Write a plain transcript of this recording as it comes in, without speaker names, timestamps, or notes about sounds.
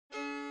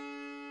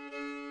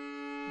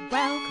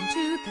Welcome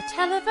to the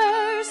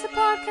Televerse, the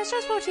podcast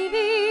just for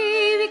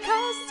TV.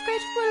 Because it's great,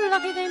 we're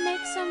lucky they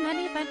make so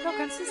many fine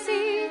programs to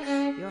see.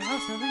 Your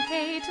hosts Noel and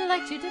Kate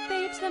like to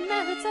debate the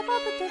merits of all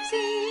that they've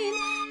seen.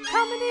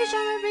 Comedy,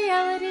 genre,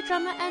 reality,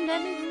 drama, and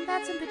anything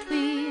that's in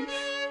between.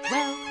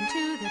 Welcome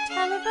to the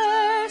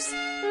Televerse.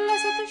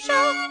 Let's get the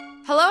show.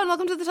 Hello and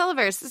welcome to the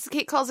Televerse. This is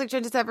Kate Kulzick,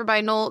 joined as ever by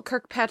Noel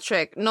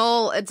Kirkpatrick.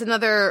 Noel, it's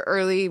another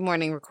early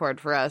morning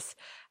record for us.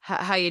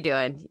 How you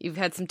doing? You've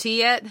had some tea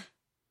yet?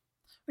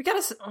 We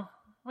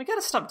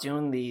gotta stop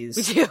doing these.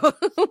 We do.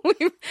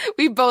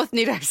 we both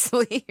need our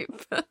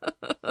sleep.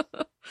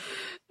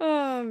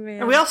 Oh man.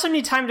 And we also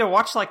need time to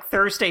watch like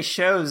Thursday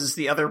shows is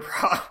the other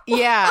problem.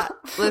 Yeah,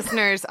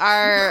 listeners,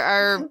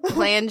 our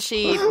plan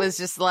sheet was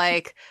just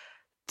like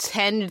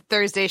 10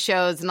 Thursday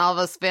shows, and all of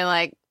us being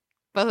like,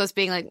 both of us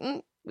being like,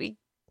 we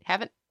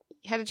haven't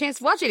had a chance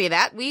to watch any of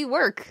that. We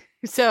work.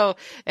 So,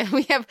 and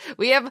we have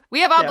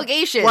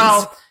obligations.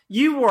 Well,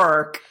 you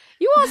work.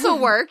 You also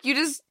work. You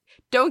just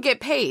don't get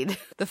paid.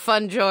 The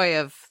fun joy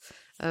of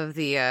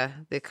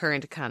the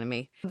current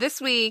economy. This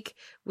week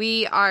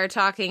we are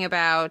talking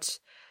about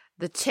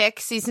The Tick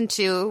season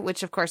 2,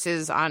 which of course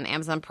is on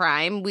Amazon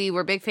Prime. We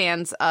were big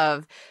fans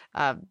of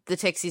The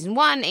Tick season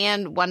 1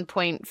 and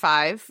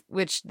 1.5,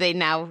 which they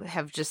now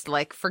have just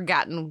like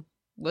forgotten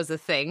was a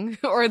thing,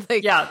 or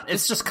like, yeah,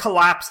 it's just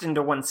collapsed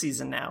into one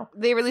season now.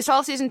 They released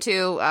all season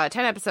 2,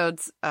 10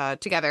 episodes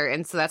together,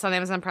 and so that's on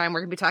Amazon Prime.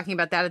 We're gonna be talking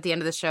about that at the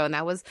end of the show, and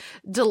that was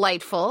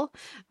delightful,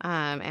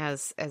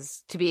 as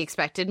to be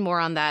expected. More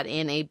on that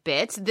in a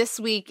bit. This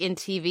week in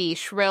TV,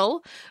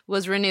 Shrill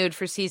was renewed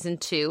for season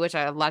 2, which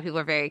a lot of people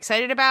are very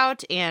excited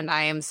about, and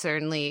I am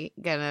certainly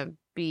gonna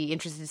be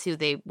interested to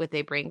see what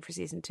they bring for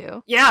season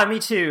 2. Yeah, me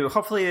too.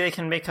 Hopefully they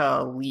can make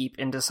a leap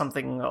into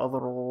something a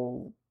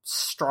little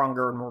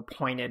stronger and more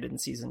pointed in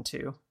season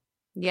 2.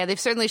 Yeah, they've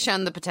certainly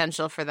shown the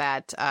potential for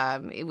that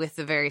with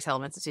the various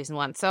elements of season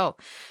 1. So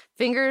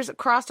fingers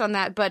crossed on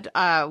that. But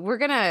we're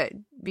going to,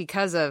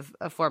 because of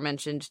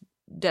aforementioned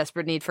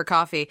desperate need for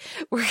coffee,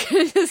 we're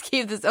going to just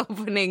keep this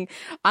opening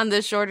on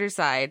the shorter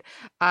side.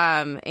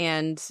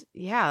 And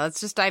yeah, let's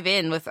just dive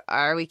in with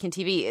our week in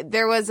TV.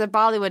 There was a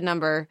Bollywood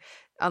number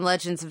on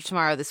Legends of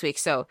Tomorrow this week,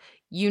 so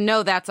you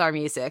know that's our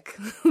music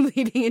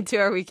leading into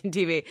our week in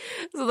TV.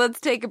 So let's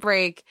take a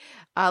break,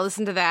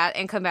 listen to that,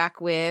 and come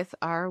back with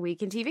our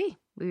week in TV.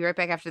 We'll be right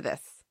back after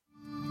this.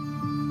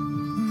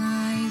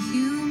 My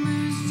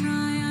humor's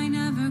dry, I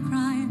never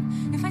cry.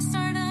 If I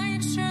start,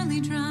 I'd surely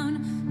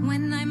drown.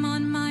 When I'm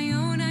on my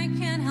own, I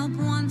can't help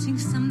wanting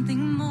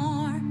something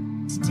more.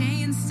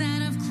 Today,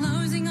 instead of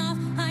closing off,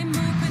 I'm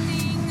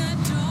opening a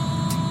door.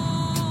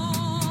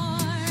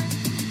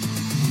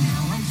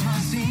 Now I'm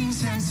tossing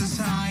sense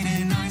aside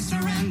and I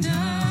surrender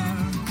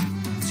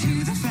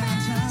to the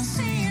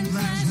fantasy and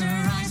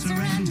pleasure. I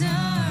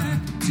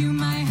surrender to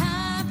my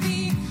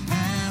happy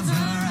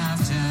ever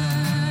after.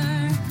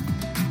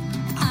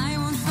 I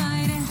won't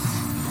fight it,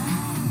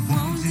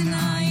 won't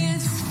deny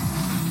it.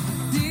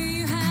 Do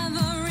you have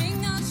a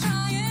ring? I'll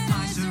try it.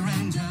 I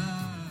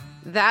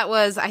surrender. That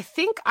was, I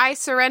think, I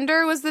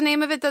Surrender was the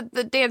name of it,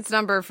 the dance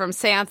number from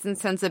Seance and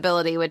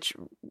Sensibility, which,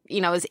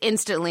 you know, is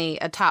instantly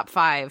a top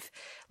 5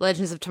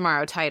 Legends of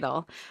Tomorrow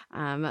title.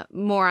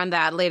 More on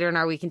that later in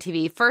our week in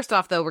TV. First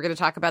off, though, we're going to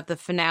talk about the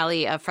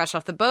finale of Fresh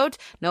Off the Boat,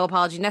 No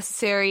Apology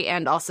Necessary,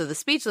 and also the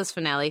Speechless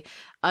finale,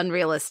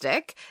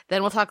 Unrealistic.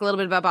 Then we'll talk a little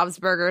bit about Bob's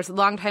Burgers,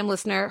 longtime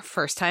listener,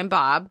 first time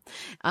Bob.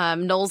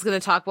 Noel's going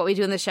to talk What We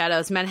Do in the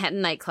Shadows,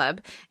 Manhattan Nightclub,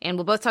 and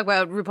we'll both talk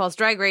about RuPaul's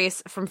Drag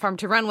Race, From Farm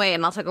to Runway,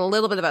 and I'll talk a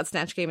little bit about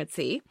Snatch Game at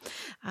Sea.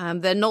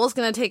 Then Noel's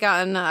going to take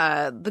on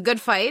The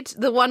Good Fight,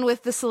 the one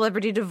with the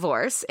celebrity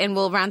divorce, and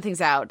we'll round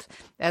things out,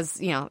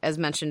 as you know, as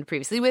mentioned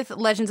previously, with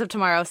Legends of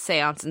Tomorrow,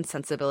 Seance and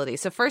Sensibility.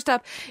 So first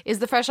up is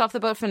the Fresh Off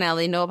the Boat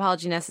finale, No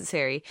Apology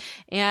Necessary.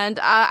 And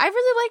I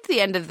really liked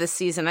the end of this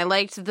season. I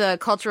liked the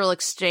cultural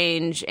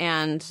exchange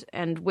and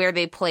where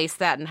they placed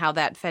that and how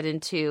that fed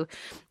into,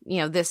 you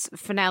know, this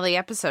finale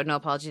episode, No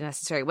Apology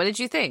Necessary. What did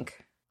you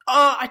think?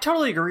 I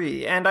totally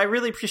agree. And I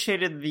really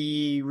appreciated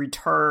the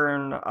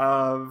return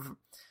of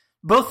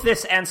both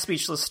this and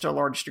Speechless to a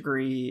large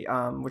degree,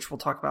 which we'll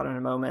talk about in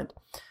a moment.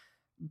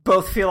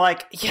 Both feel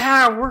like,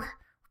 yeah, we're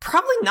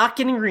probably not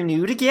getting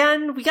renewed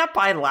again. We got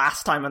by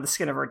last time on the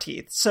skin of our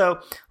teeth.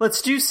 So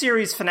let's do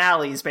series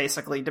finales,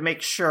 basically, to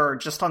make sure,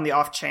 just on the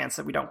off chance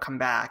that we don't come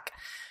back.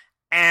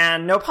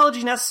 And No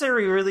Apology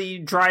Necessary really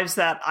drives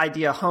that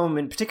idea home,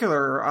 in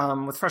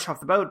particular with Fresh Off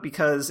the Boat,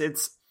 because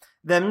it's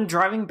them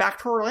driving back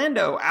to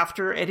Orlando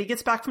after Eddie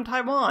gets back from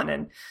Taiwan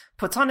and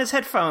puts on his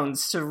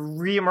headphones to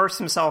re-immerse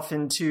himself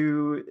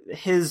into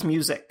his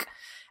music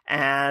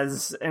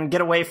and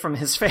get away from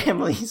his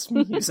family's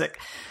music.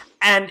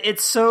 And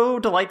it's so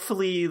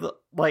delightfully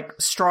like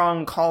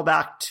strong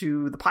callback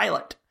to the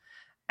pilot.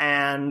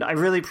 And I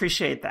really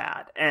appreciate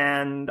that.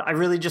 And I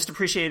really just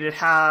appreciated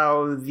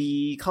how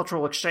the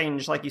cultural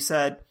exchange, like you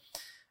said,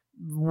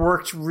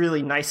 worked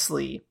really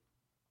nicely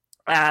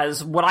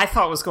as what I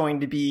thought was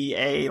going to be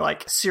a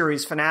like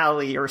series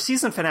finale or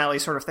season finale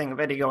sort of thing of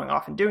Eddie going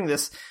off and doing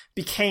this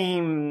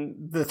became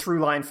the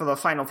through line for the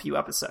final few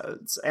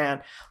episodes.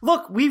 And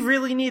look, we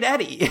really need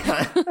Eddie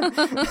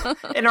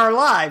in our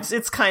lives.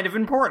 It's kind of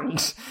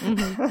important.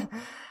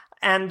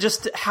 And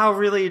just how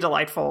really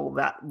delightful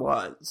that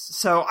was.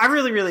 So I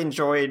really, really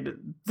enjoyed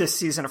this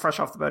season of Fresh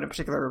Off the Boat in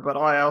particular, but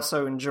I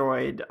also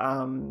enjoyed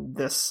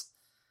this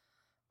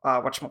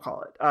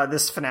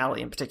this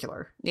finale in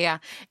particular. Yeah.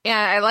 And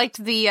I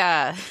liked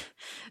the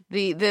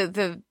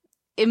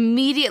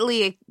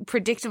immediately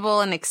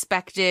predictable and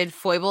expected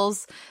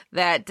foibles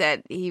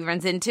that he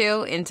runs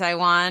into in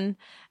Taiwan.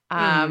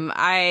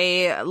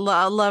 I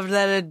loved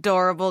that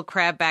adorable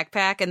crab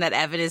backpack, and that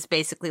Evan is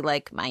basically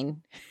like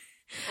mine.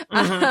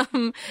 I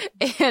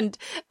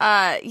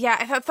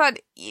thought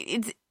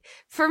it's,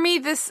 for me,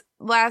 this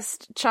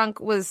last chunk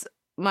was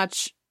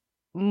much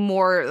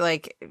more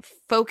like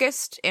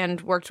focused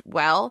and worked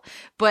well,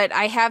 but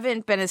I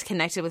haven't been as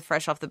connected with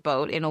Fresh Off the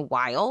Boat in a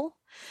while.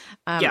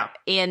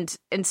 And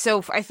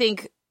so I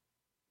think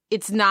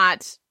it's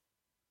not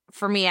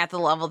for me at the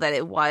level that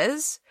it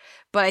was,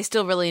 but I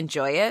still really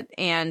enjoy it.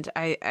 And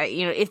I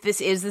if this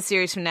is the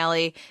series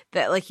finale,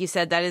 that, like you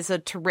said, that is a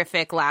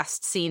terrific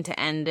last scene to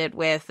end it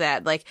with,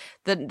 that like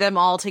them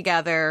all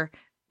together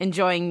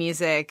enjoying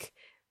music,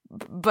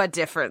 but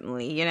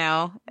differently,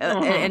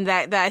 and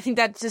that I think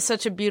that's just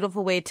such a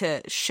beautiful way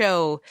to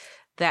show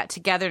that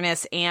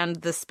togetherness and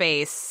the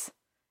space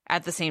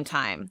at the same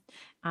time.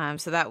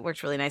 So that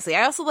worked really nicely.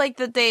 I also like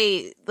that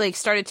they like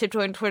started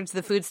tiptoeing towards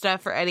the food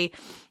stuff for Eddie,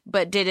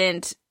 but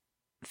didn't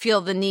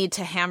feel the need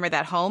to hammer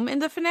that home in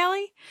the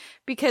finale,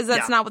 because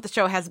that's not what the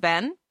show has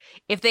been.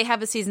 If they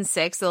have a season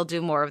 6, they'll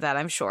do more of that,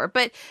 I'm sure.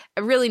 But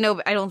really,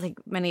 no, I don't think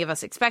many of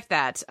us expect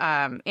that.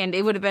 And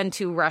it would have been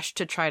too rushed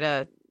to try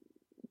to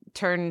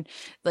turn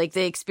like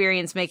the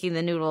experience making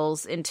the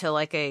noodles into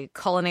like a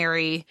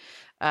culinary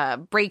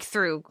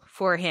breakthrough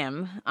for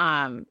him.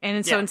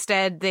 So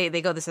instead they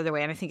go this other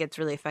way, and I think it's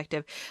really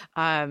effective.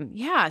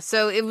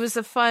 So it was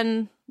a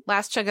fun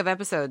last chunk of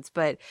episodes,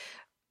 but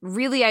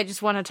really I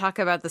just want to talk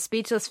about the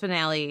Speechless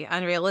finale,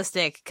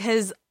 Unrealistic,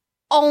 because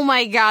oh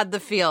my god, the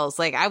feels.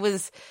 Like I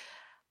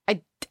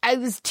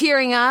was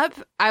tearing up.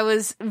 I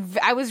was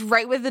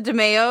right with the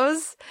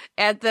DeMeos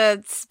at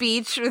the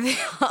speech where they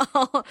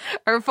all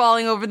are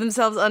falling over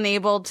themselves,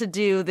 unable to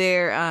do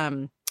their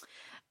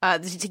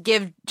to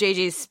give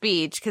JJ's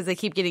speech because they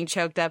keep getting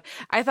choked up.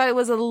 I thought it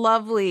was a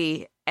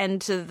lovely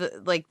end to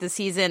the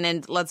season,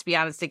 and let's be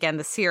honest, again,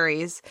 the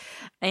series.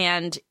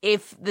 And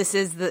if this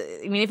is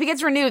if it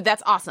gets renewed,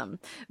 that's awesome.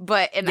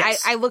 But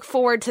yes. I look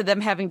forward to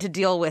them having to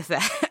deal with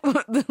that,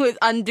 with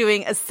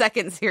undoing a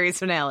second series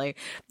finale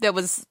that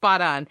was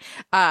spot on.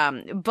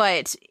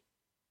 But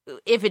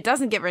if it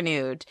doesn't get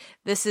renewed,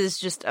 this is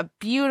just a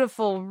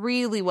beautiful,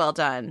 really well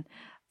done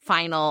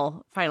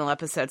final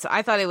episode. So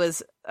I thought it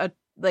was a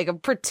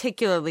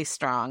particularly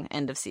strong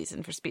end of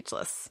season for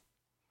Speechless.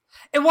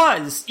 It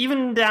was,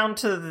 even down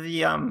to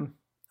the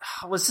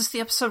was this the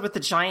episode with the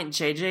giant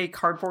JJ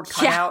cardboard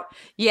cutout?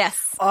 Yeah.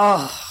 Yes.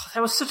 Oh,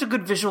 that was such a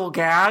good visual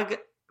gag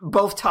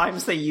both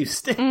times they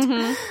used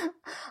it.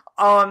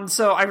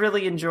 So I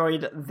really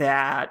enjoyed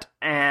that,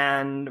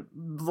 and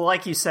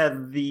like you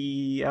said,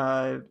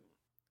 the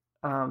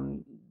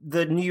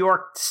New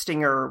York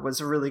stinger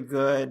was really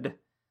good.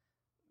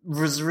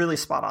 Was really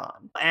spot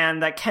on.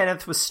 And that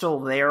Kenneth was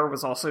still there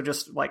was also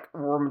just like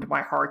warmed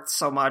my heart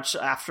so much,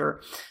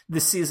 after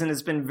this season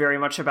has been very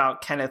much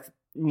about Kenneth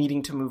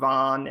needing to move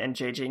on and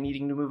JJ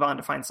needing to move on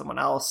to find someone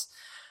else.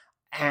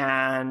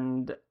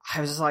 And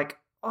I was like,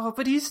 oh,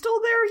 but he's still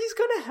there. He's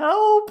going to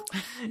help.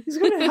 He's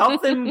going to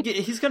help them.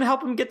 He's going to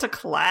help him get to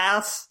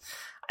class.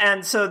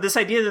 And so this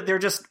idea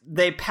that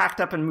they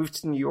packed up and moved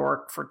to New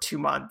York for 2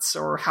 months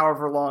or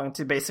however long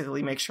to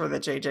basically make sure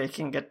that JJ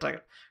can get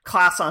to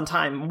class on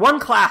time, one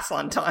class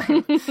on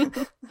time,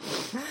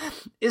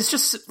 is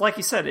just, like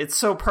you said, it's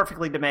so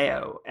perfectly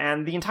DeMeo.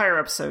 And the entire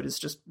episode is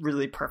just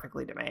really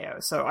perfectly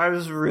DeMeo. So I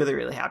was really,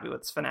 really happy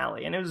with this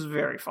finale, and it was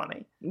very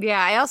funny.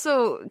 Yeah, I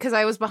also, because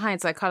I was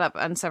behind, so I caught up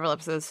on several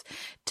episodes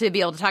to be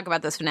able to talk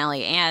about this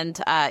finale.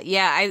 And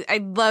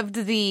I loved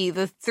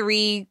the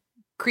 3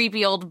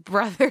 creepy old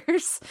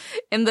brothers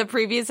in the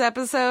previous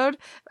episode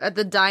at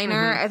the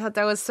diner. I thought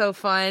that was so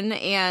fun.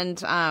 And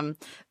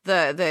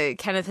the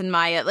Kenneth and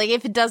Maya, like,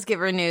 if it does get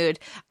renewed,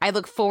 I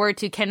look forward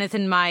to Kenneth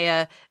and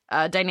Maya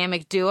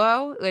dynamic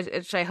duo,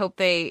 which I hope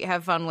they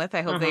have fun with.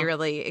 I hope they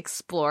really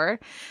explore.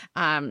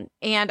 And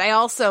I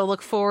also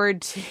look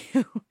forward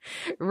to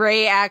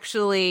Ray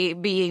actually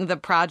being the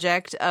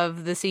project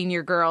of the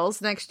senior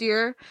girls next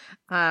year.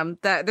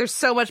 That there's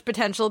so much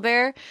potential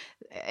there.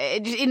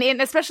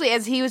 And especially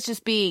as he was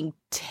just being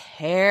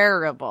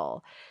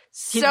terrible.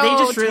 They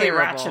just really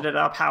ratcheted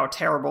up how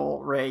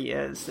terrible Ray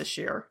is this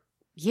year.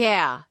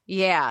 Yeah.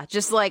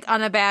 Just like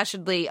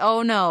unabashedly,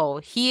 oh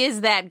no, he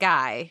is that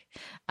guy.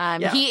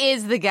 He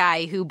is the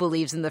guy who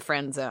believes in the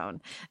friend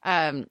zone.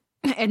 And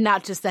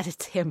not just that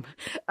it's him.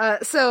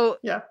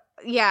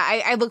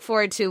 yeah, I look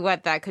forward to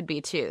what that could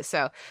be too.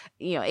 So,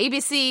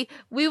 ABC,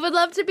 we would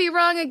love to be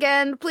wrong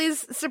again.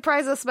 Please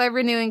surprise us by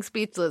renewing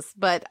Speechless.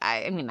 But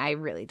I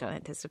really don't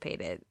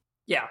anticipate it.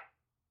 Yeah,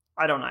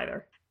 I don't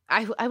either.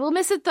 I will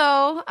miss it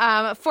though.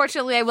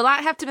 Fortunately, I will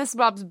not have to miss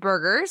Bob's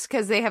Burgers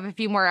because they have a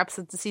few more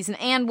episodes this season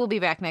and we'll be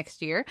back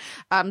next year.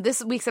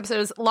 This week's episode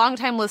is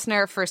longtime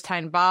listener, first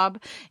time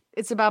Bob.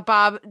 It's about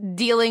Bob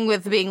dealing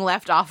with being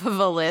left off of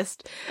a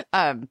list,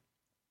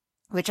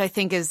 which I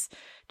think is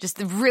just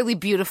really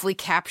beautifully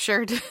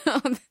captured.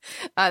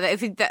 I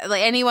think that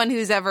like anyone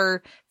who's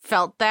ever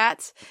felt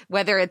that,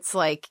 whether it's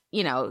like,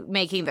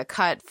 making the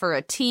cut for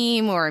a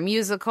team or a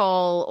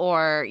musical,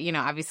 or,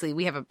 obviously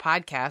we have a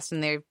podcast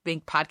and they're being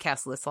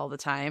podcast lists all the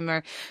time,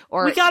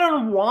 or we got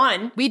on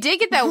one. We did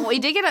get that. We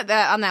did get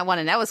that on that one,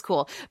 and that was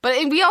cool. But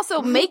we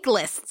also make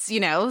lists,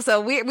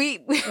 so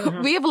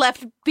we have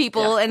left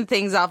people and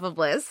things off of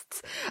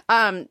lists.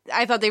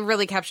 I thought they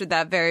really captured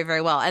that very,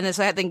 very well. And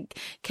so I think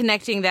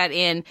connecting that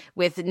in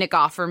with Nick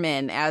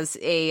Offerman as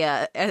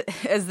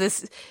as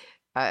this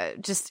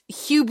just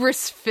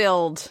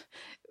hubris-filled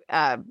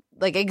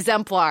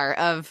exemplar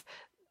of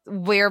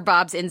where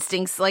Bob's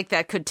instincts like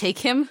that could take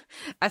him,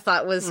 I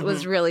thought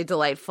was really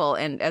delightful.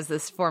 And as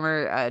this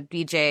former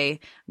DJ,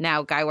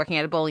 now guy working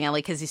at a bowling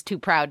alley because he's too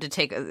proud to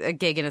take a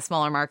gig in a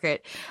smaller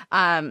market,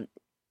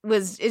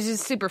 it's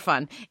just super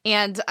fun.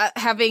 And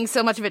having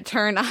so much of it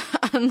turn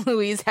on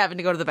Louise having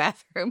to go to the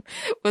bathroom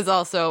was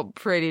also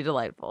pretty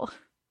delightful.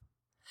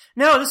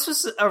 No, this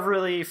was a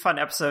really fun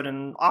episode,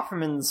 and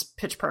Offerman's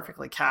pitch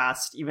perfectly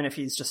cast, even if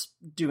he's just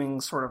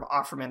doing sort of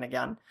Offerman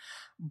again.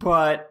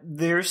 But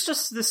there's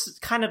just this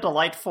kind of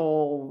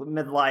delightful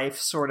midlife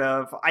sort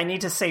of, I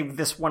need to save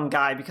this one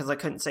guy because I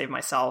couldn't save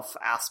myself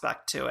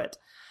aspect to it.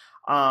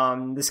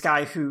 This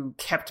guy who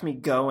kept me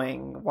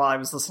going while I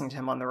was listening to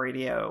him on the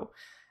radio.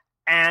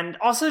 And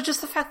also just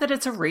the fact that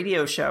it's a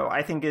radio show,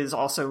 I think is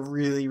also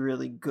really,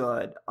 really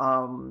good.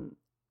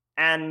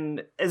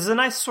 And is a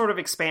nice sort of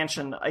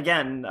expansion,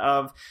 again,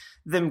 of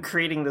them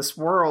creating this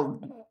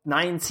world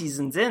 9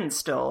 seasons in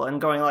still and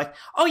going like,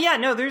 oh yeah,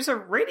 no, there's a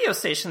radio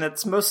station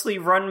that's mostly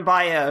run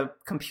by a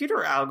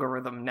computer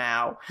algorithm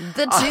now.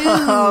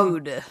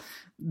 The dude.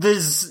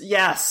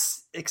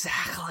 Yes,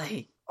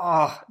 exactly.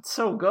 Oh, it's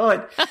so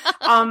good.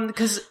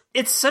 Because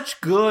it's such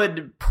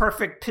good,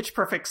 perfect, pitch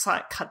perfect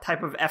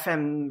type of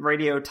FM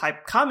radio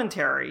type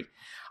commentary.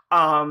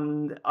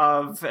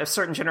 Of a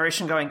certain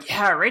generation going,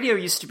 yeah, radio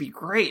used to be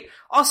great.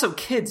 Also,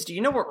 kids, do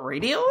you know what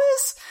radio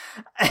is?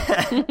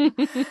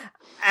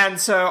 And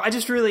so I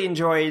just really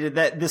enjoyed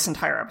this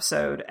entire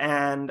episode.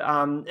 And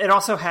it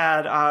also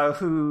had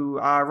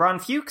Ron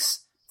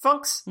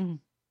Funks? Mm-hmm.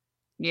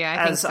 Yeah,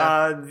 I think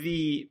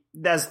so.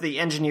 As the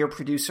engineer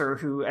producer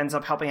who ends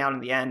up helping out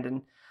in the end.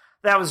 And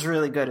that was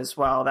really good as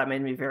well. That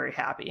made me very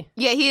happy.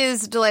 Yeah, he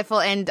is delightful.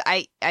 And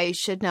I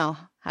should know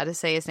how to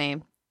say his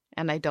name.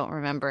 And I don't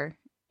remember.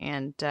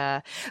 And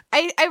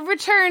I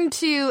returned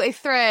to a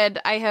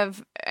thread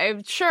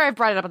I'm sure I've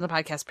brought it up on the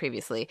podcast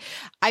previously.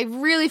 I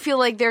really feel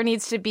like there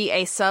needs to be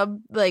a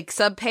sub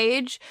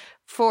page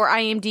for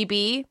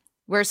IMDb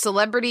where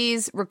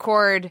celebrities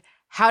record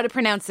how to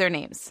pronounce their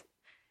names.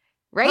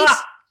 Right?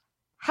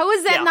 How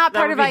is that not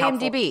part of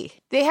IMDb?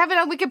 Helpful. They have it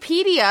on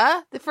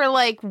Wikipedia for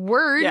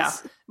words. Yeah.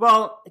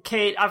 Well,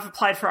 Kate, I've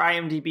applied for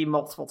IMDb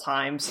multiple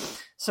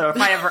times. So if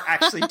I ever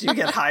actually do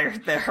get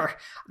hired there,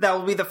 that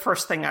will be the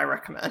first thing I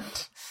recommend.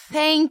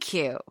 Thank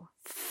you.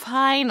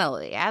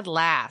 Finally, at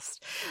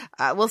last.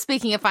 Well,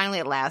 speaking of finally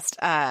at last,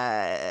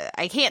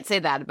 I can't say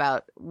that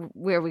about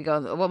where we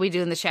go, what we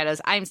do in the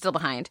shadows. I'm still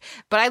behind.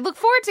 But I look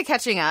forward to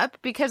catching up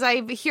because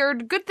I've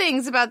heard good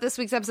things about this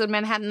week's episode of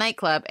Manhattan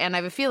Nightclub, and I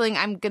have a feeling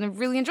I'm going to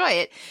really enjoy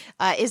it.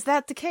 Is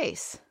that the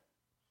case?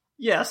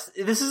 Yes,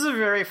 this is a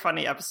very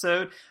funny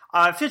episode.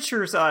 It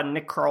features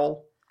Nick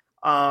Kroll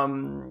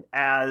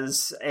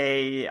as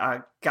a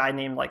guy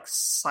named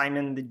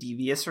Simon the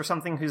Devious or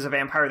something, who's a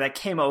vampire that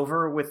came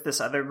over with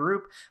this other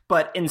group,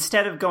 but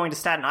instead of going to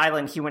Staten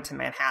Island, he went to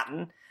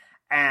Manhattan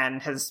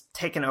and has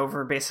taken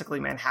over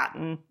basically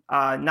Manhattan.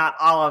 Not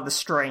a la The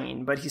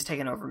Strain, but he's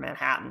taken over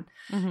Manhattan.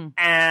 Mm-hmm.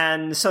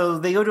 And so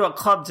they go to a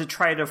club to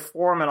try to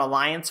form an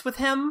alliance with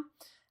him,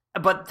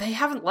 but they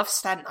haven't left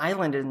Staten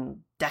Island in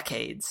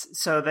decades.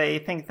 So they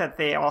think that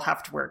they all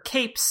have to wear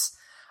capes,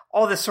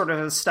 all this sort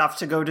of stuff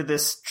to go to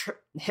this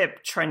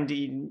hip,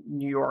 trendy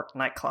New York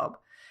nightclub.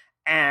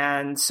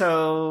 And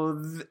so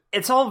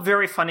it's all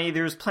very funny.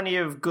 There's plenty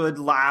of good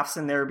laughs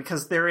in there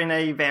because they're in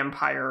a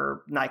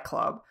vampire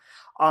nightclub.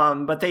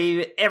 But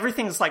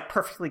everything's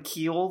perfectly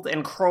keeled,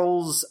 and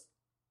Kroll's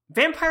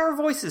vampire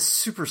voice is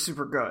super,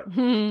 super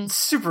good.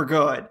 Super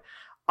good.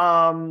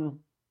 And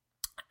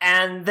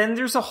then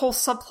there's a whole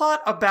subplot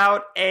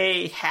about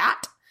a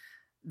hat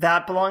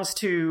that belongs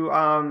to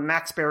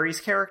Max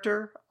Berry's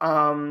character,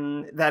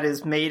 that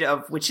is made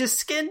of witch's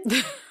skin.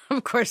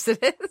 Of course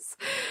it is.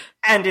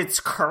 And it's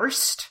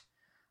cursed,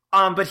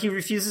 but he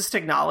refuses to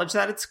acknowledge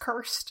that it's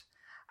cursed.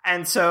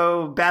 And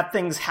so bad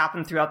things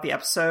happen throughout the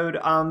episode.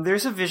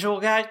 There's a visual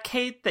guide,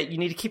 Kate, that you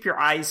need to keep your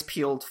eyes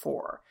peeled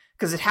for,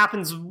 because it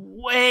happens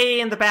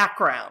way in the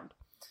background.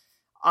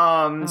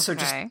 So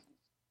just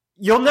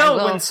you'll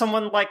know when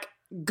someone like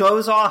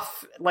goes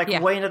off like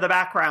way into the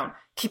background.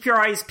 Keep your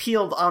eyes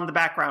peeled on the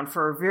background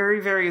for a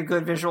very, very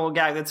good visual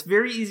gag that's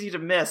very easy to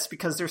miss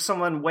because there's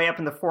someone way up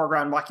in the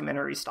foreground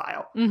mockumentary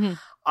style.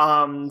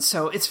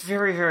 So it's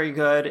very, very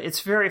good.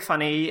 It's very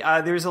funny.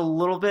 There's a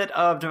little bit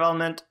of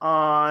development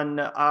on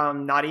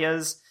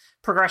Nadia's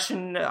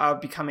progression of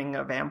becoming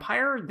a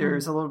vampire.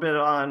 There's a little bit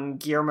on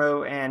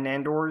Guillermo and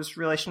Nandor's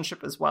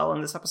relationship as well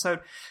in this episode.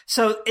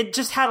 So it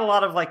just had a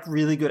lot of like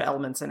really good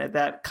elements in it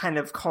that kind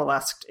of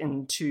coalesced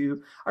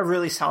into a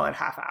really solid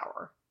half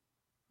hour.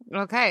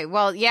 Okay.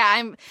 Well,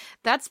 yeah,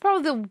 that's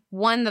probably the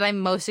one that I'm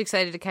most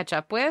excited to catch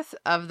up with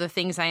of the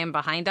things I am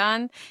behind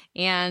on.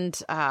 And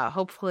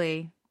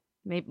hopefully,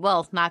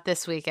 not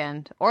this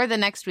weekend or the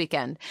next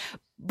weekend.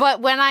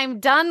 But when I'm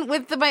done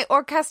with my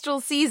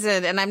orchestral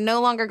season and I'm no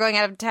longer going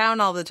out of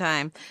town all the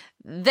time,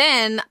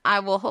 then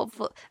I will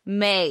hopefully...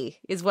 May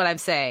is what I'm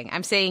saying.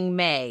 I'm saying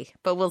May,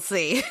 but we'll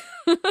see.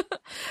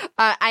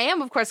 I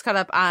am, of course, caught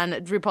up on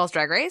RuPaul's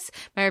Drag Race.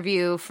 My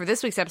review for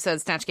this week's episode,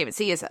 Snatch Game at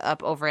Sea, is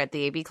up over at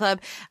the AB Club.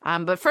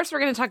 But first, we're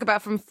going to talk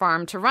about From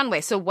Farm to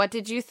Runway. So what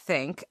did you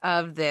think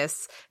of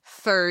this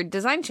third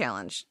design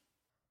challenge?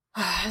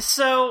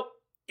 So...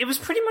 it was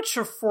pretty much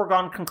a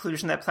foregone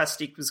conclusion that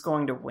Plastique was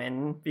going to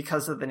win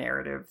because of the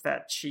narrative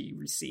that she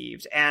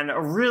received. And a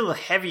real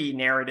heavy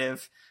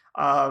narrative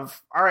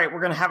of, all right, we're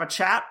going to have a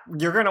chat,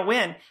 you're going to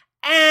win,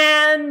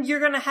 and you're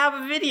going to have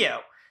a video.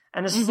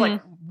 And it's just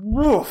like,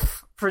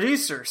 woof,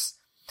 producers,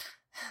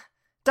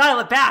 dial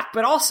it back.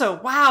 But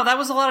also, wow, that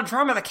was a lot of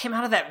drama that came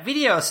out of that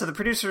video. So the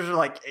producers are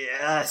like,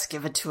 yes,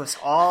 give it to us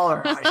all,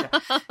 Raja.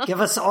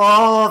 Give us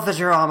all the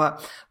drama.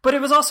 But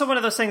it was also one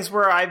of those things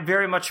where I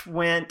very much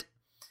went,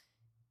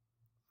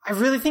 I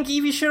really think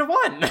Evie should have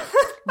won.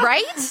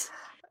 Right?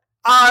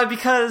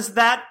 Because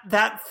that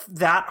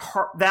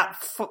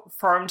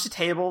farm to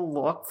table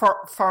look,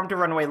 farm to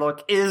runway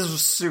look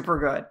is super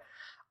good.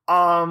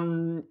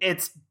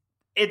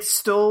 It's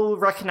still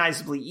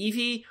recognizably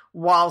Evie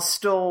while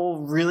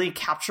still really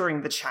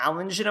capturing the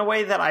challenge in a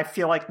way that I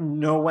feel like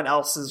no one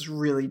else has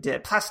really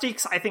did.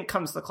 Plastique's, I think,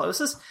 comes the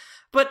closest.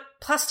 But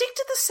Plastique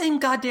did the same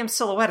goddamn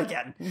silhouette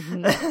again.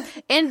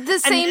 And the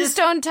same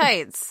stone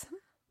tights.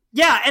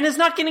 Yeah, and is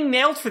not getting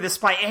nailed for this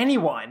by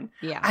anyone.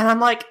 Yeah. And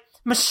I'm like,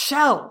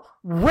 Michelle,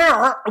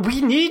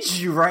 we need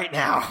you right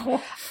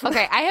now.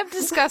 Okay, I have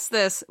discussed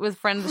this with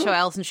friend of the show,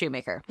 Allison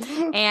Shoemaker.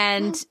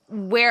 And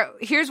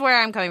here's where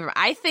I'm coming from.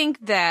 I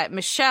think that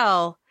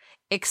Michelle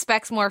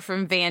expects more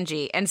from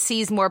Vanjie and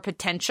sees more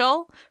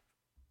potential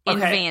in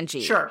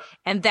Vanjie. Sure.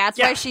 And that's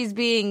why she's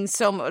being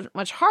so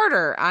much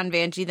harder on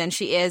Vanjie than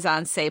she is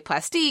on, say,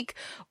 Plastique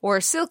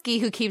or Silky,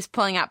 who keeps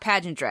pulling out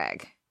pageant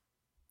drag.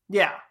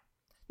 Yeah.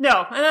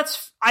 No, and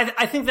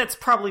I think that's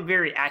probably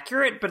very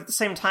accurate, but at the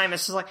same time,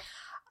 it's just like,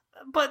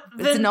 but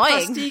it's then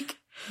annoying.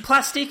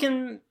 Plastique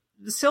and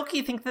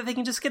Silky think that they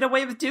can just get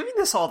away with doing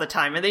this all the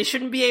time, and they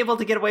shouldn't be able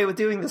to get away with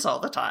doing this all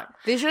the time.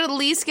 They should at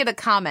least get a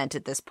comment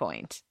at this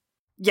point.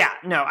 Yeah,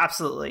 no,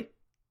 absolutely.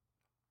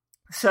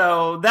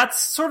 So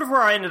that's sort of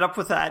where I ended up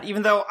with that,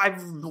 even though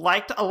I've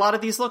liked a lot of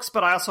these looks,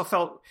 but I also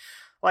felt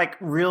like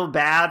real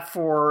bad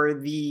for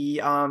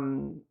the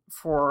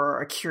for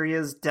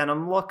Akira's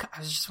denim look.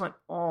 I just went,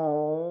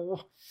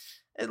 oh,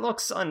 it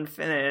looks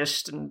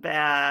unfinished and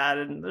bad,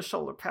 and the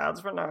shoulder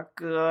pads were not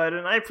good,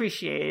 and I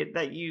appreciate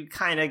that you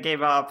kind of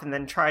gave up and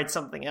then tried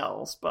something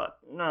else, but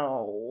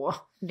no.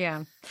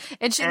 Yeah.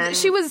 And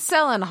she was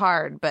selling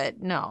hard, but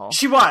no.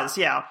 She was,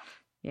 yeah.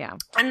 Yeah.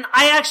 And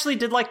I actually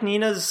did like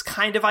Nina's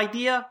kind of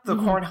idea. The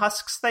corn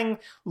husks thing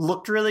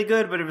looked really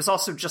good, but it was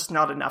also just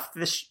not enough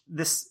this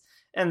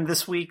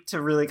week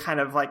to really kind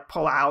of like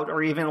pull out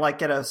or even like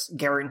get us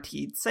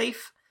guaranteed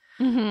safe.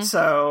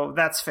 So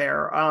that's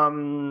fair.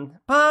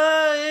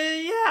 But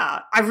yeah,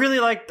 I really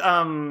liked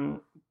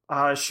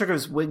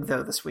Sugar's wig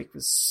though this week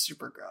was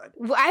super good.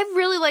 Well, I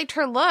really liked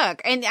her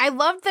look, and I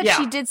loved that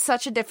she did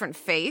such a different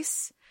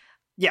face.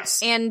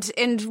 Yes. And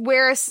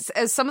whereas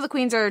as some of the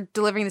queens are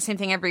delivering the same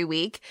thing every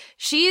week,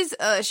 she's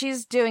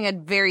doing a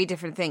very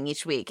different thing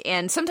each week.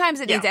 And sometimes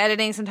it needs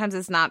editing, sometimes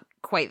it's not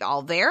quite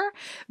all there,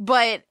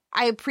 but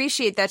I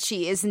appreciate that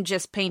she isn't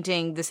just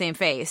painting the same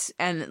face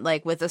and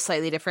like with a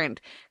slightly different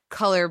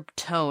color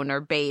tone or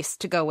base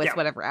to go with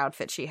whatever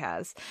outfit she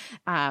has.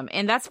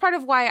 And that's part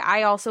of why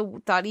I also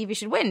thought Evie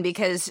should win,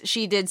 because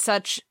she did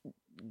such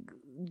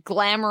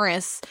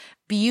glamorous,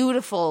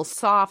 beautiful,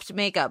 soft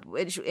makeup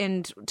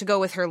and to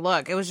go with her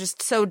look. It was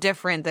just so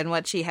different than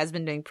what she has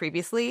been doing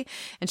previously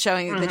and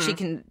showing that she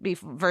can be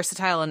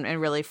versatile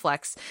and really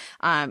flex.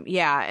 And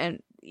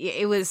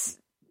it was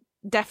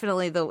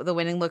definitely the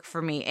winning look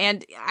for me.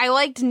 And I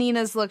liked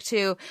Nina's look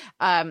too.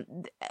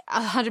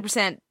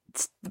 100%.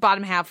 The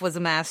bottom half was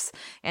a mess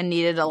and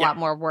needed a lot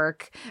more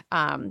work.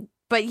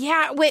 But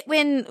yeah,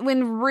 when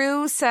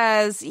Rue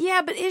says,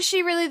 yeah, but is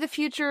she really the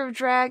future of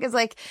drag? It's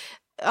like,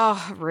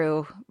 oh,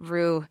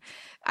 Rue.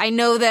 I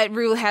know that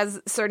Rue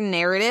has certain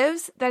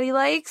narratives that he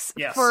likes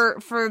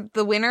for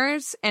the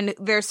winners, and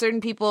there are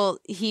certain people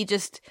he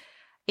just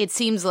it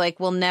seems like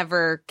will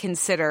never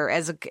consider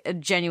as a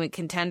genuine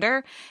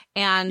contender.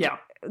 And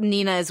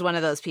Nina is one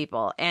of those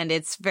people. And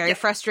it's very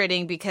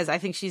frustrating because I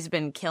think she's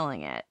been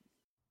killing it.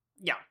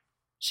 Yeah,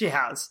 she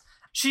has.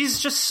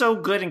 She's just so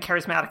good and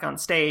charismatic on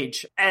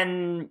stage.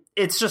 And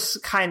it's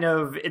just kind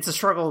of, it's a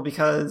struggle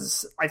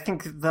because I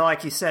think that,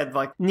 like you said,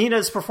 like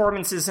Nina's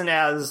performance isn't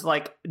as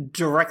like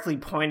directly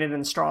pointed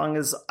and strong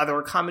as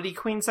other comedy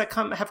queens that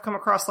have come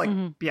across,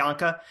 like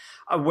Bianca,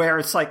 where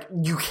it's like,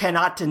 you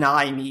cannot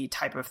deny me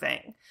type of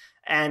thing.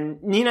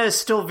 And Nina is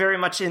still very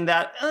much in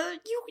that,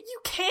 you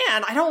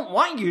can, I don't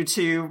want you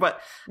to, but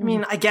I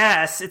mean, I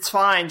guess it's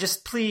fine.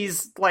 Just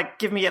please, like,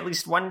 give me at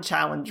least one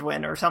challenge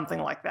win or something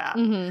like that.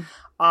 And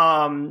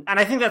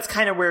I think that's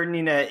kind of where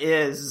Nina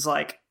is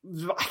like,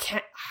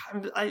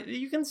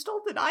 you can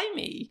still deny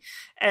me.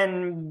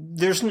 And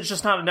there's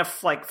just not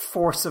enough like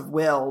force of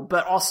will,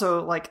 but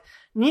also like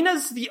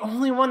Nina's the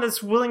only one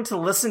that's willing to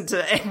listen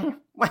to anyone.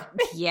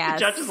 The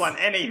judges on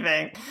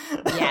anything.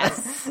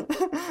 Yes.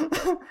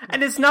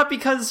 And it's not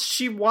because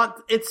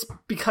it's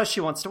because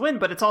she wants to win,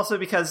 but it's also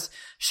because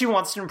she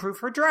wants to improve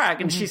her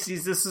drag and she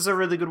sees this as a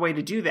really good way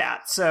to do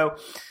that. So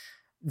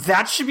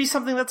that should be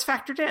something that's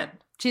factored in.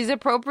 She's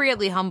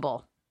appropriately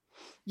humble.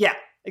 Yeah,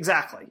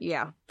 exactly.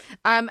 Yeah.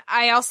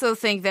 I also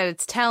think that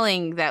it's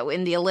telling that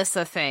in the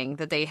Alyssa thing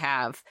that they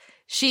have,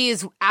 she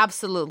is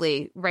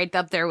absolutely right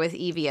up there with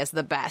Evie as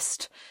the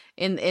best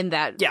in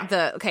that.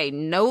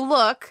 No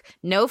look,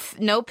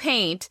 no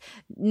paint,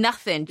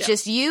 nothing.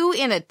 Just you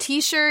in a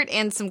t-shirt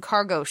and some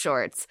cargo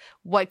shorts.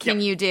 What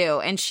can you do?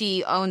 And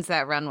she owns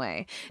that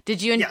runway.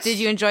 Did you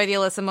enjoy the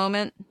Alyssa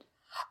moment?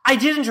 I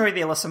did enjoy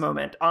the Alyssa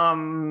moment.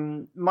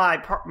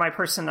 My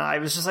person and I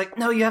was just like,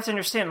 no, you have to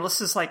understand,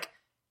 Alyssa's like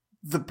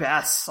the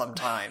best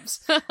sometimes.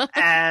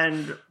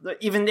 And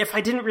even if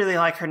I didn't really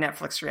like her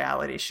Netflix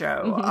reality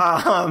show,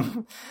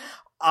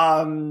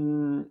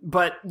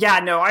 but yeah,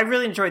 no, I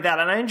really enjoyed that.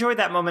 And I enjoyed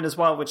that moment as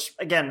well, which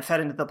again,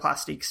 fed into the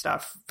plastique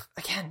stuff.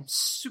 Again,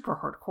 super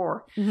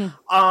hardcore.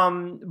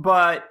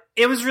 But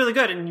it was really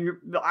good. And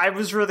I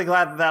was really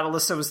glad that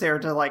Alyssa was there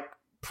to like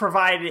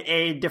provide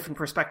a different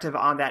perspective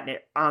on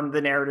on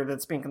the narrative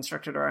that's being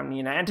constructed around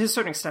Nina and to a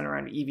certain extent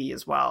around Evie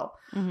as well,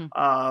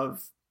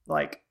 of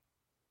like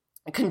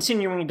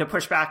continuing to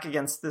push back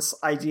against this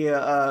idea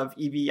of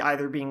Evie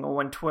either being a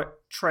one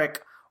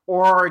trick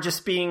or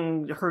just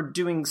being her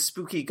doing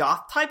spooky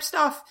goth type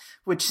stuff,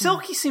 which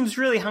Silky seems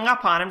really hung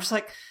up on. I'm just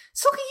like,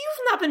 Silky,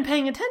 you've not been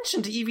paying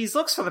attention to Evie's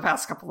looks for the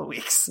past couple of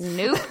weeks.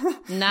 Nope,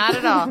 not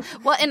at all.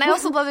 Well, and I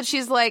also love that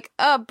she's like,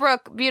 oh,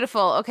 Brooke,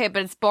 beautiful. Okay,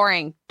 but it's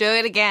boring. Do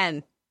it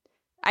again.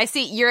 I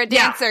see you're a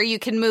dancer. You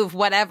can move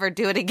whatever.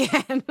 Do it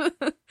again.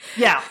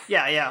 Yeah.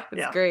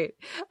 It's great.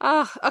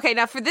 Oh, okay.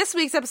 Now for this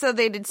week's episode,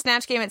 they did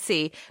Snatch Game at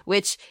Sea,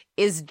 which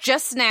is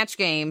just Snatch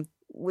Game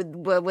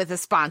with a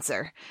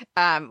sponsor.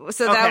 So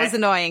that was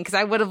annoying because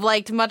I would have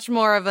liked much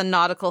more of a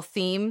nautical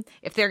theme.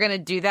 If they're going to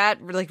do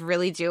that, like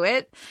really do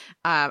it.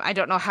 I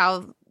don't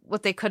know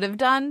what they could have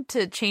done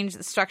to change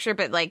the structure,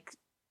 but like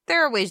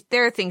there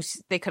are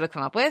things they could have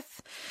come up with.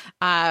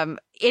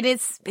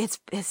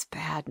 It's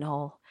bad,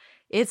 Noel.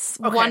 It's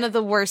one of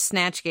the worst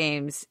Snatch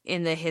Games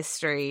in the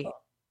history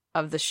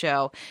of the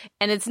show.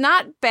 And it's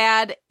not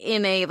bad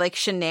in a like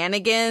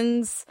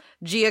shenanigans,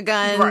 Gia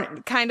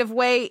Gunn kind of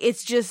way.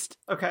 It's just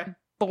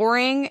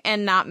boring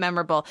and not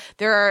memorable.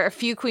 There are a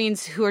few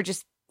queens who are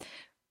just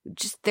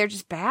they're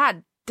just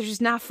bad. They're just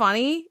not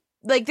funny.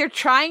 Like they're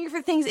trying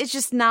for things. It's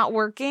just not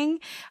working.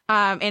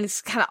 And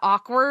it's kind of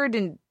awkward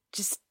and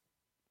just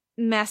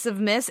massive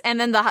miss. And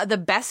then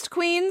the best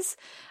queens,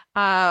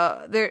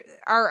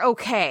 are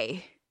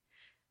okay.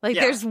 Like,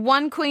 there's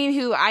one queen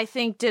who I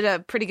think did a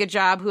pretty good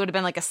job, who would have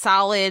been like a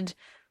solid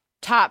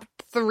top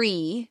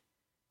 3,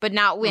 but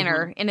not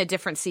winner in a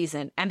different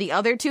season. And the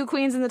other 2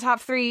 queens in the top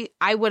 3,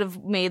 I would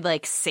have made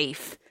like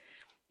safe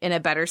in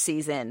a better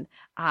season.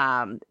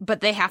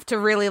 But they have to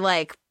really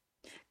like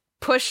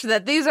push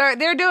that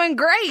they're doing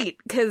great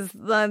because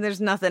there's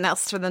nothing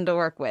else for them to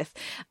work with.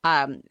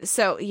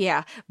 So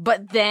yeah,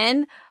 but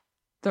then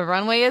the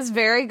runway is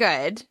very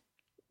good.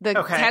 The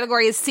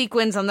category is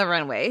sequins on the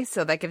runway,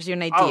 so that gives you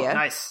an idea. Oh,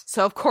 nice.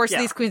 So, of course,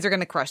 these queens are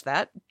going to crush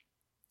that.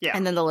 Yeah.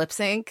 And then the lip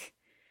sync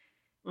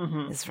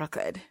is real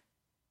good.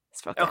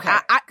 It's real good. Okay,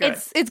 good.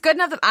 It's good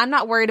enough that I'm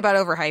not worried about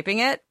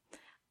overhyping it.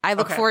 I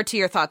look forward to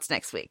your thoughts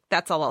next week.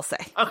 That's all I'll say.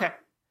 Okay.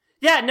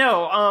 Yeah,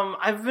 no,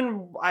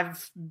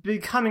 I've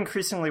become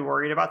increasingly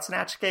worried about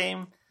Snatch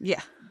Game. Yeah.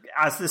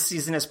 As this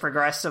season has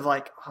progressed, of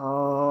like,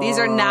 these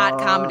are not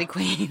comedy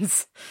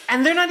queens.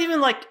 And they're not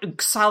even like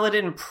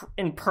solid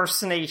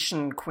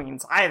impersonation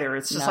queens either.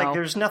 It's just like,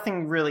 there's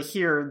nothing really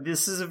here.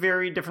 This is a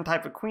very different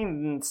type of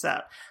queen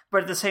set.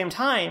 But at the same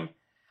time,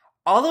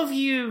 all of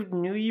you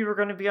knew you were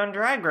going to be on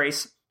Drag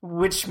Race,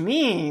 which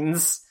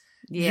means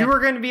you were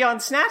going to be on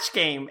Snatch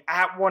Game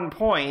at one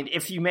point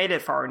if you made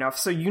it far enough.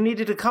 So you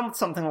needed to come with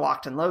something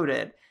locked and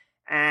loaded.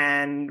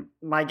 And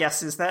my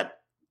guess is that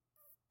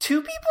 2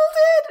 people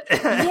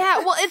did? Yeah,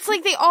 well, it's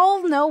like they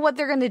all know what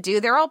they're going to do.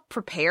 They're all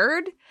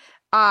prepared.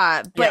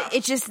 But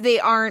it's just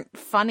they aren't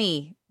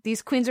funny.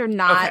 These queens are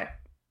not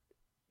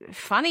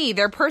funny.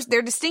 Their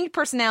distinct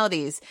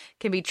personalities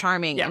can be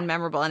charming and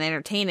memorable and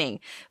entertaining,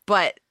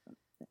 but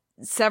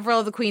several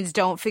of the queens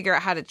don't figure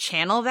out how to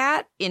channel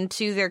that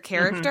into their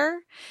character.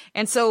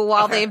 And so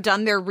while they've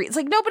done their it's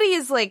like nobody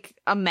is like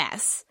a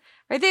mess,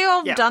 right? They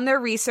all done their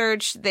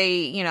research.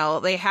 They,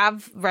 they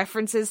have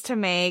references to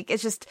make.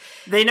 It's just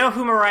they know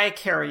who Mariah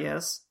Carey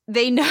is.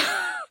 They know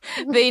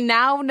they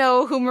now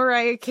know who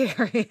Mariah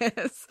Carey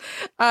is.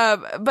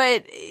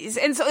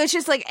 And so it's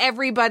just like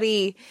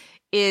everybody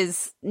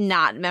is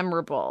not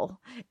memorable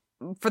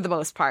for the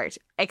most part,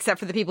 except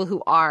for the people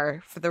who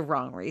are for the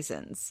wrong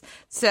reasons.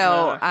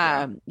 So,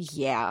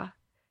 yeah.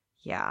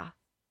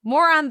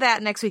 More on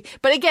that next week.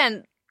 But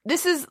again,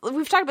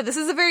 we've talked about this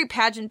is a very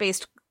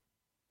pageant-based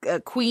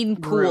queen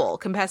pool,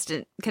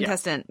 competitor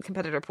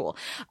pool.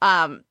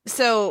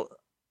 So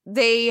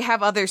they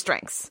have other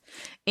strengths,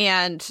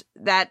 and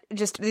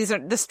these are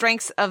the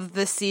strengths of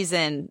this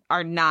season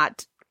are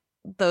not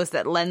those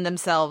that lend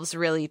themselves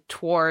really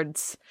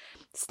towards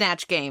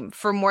Snatch Game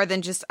for more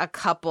than just a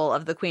couple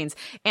of the queens.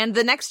 And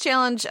the next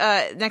challenge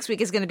next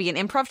week is going to be an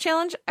improv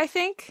challenge, I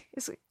think,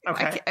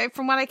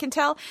 from what I can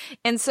tell.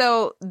 And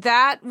so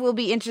that will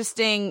be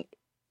interesting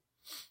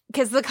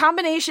because the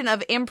combination of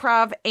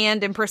improv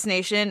and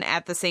impersonation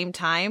at the same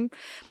time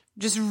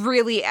just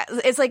really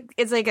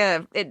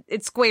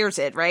it squares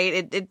it,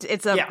 right?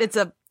 It's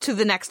a to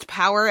the next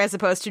power as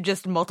opposed to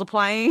just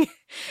multiplying,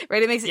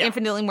 right? It makes it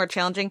infinitely more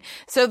challenging.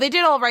 So they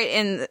did all right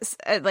in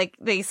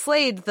they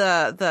slayed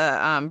the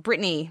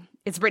Britney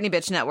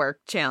Bitch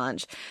Network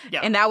challenge,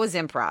 and that was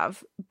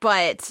improv,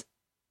 but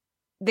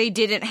they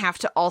didn't have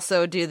to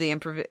also do the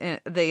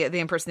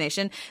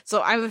impersonation.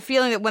 So I have a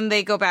feeling that when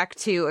they go back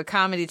to a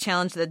comedy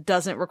challenge that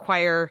doesn't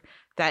require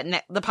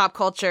the pop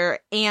culture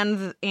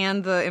and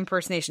the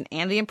impersonation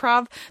and the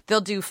improv,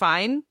 they'll do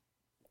fine.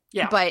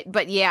 Yeah.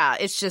 But yeah,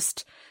 it's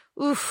just,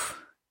 oof,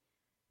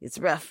 it's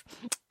rough.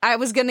 I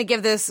was going to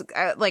give this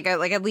like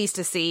at least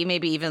a C,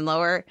 maybe even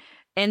lower.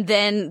 And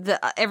then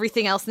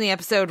everything else in the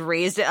episode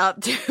raised it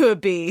up to a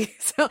B.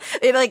 So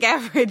it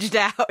averaged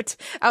out.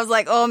 I was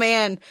like, oh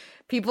man,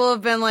 people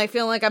have been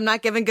feeling like I'm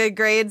not giving good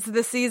grades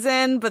this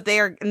season, but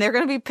they're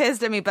going to be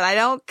pissed at me, but I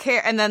don't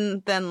care. And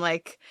then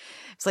it's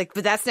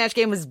but that Snatch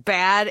Game was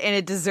bad and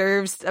it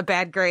deserves a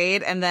bad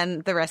grade. And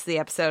then the rest of the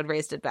episode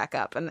raised it back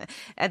up. And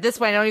at this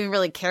point, I don't even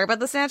really care about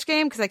the Snatch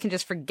Game because I can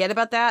just forget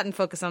about that and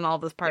focus on all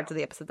those parts of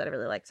the episode that I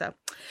really like. So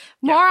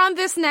more on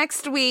this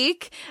next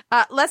week.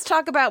 Let's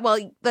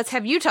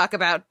have you talk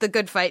about The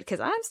Good Fight because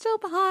I'm still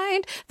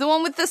behind. The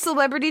one with the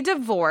celebrity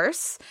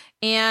divorce.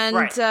 And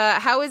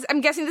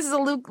I'm guessing this is a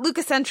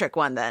Luca-centric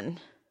one then.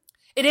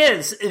 It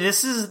is.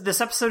 This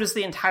episode is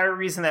the entire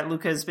reason that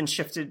Luca has been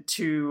shifted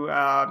to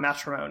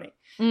matrimony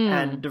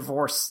and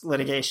divorce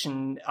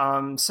litigation.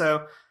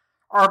 So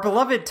our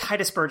beloved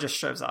Titus Burgess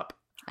shows up.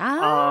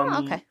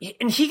 Okay.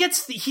 And he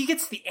gets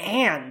the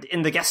and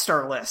in the guest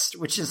star list,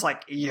 which is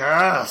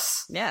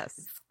yes.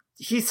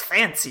 He's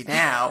fancy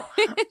now.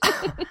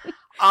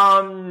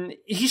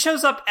 He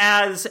shows up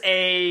as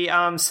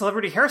a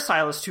celebrity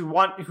hairstylist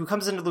who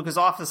comes into Luca's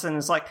office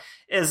and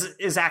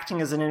is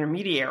acting as an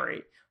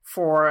intermediary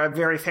for a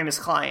very famous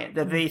client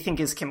that they think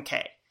is Kim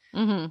K.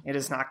 Mm-hmm. It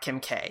is not Kim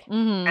K.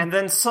 Mm-hmm. And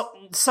then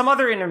some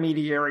other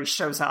intermediary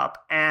shows up,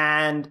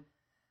 and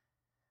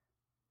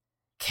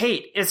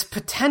Kate, it's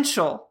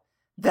potential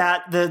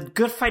that the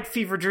Good Fight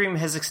fever dream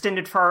has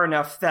extended far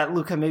enough that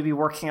Luca may be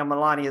working on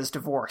Melania's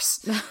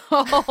divorce.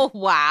 Oh,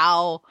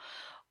 wow.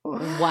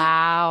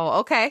 Wow.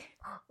 Okay.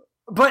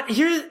 But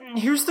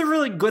here's the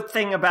really good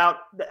thing about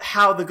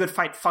how the Good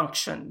Fight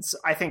functions,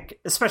 I think,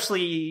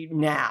 especially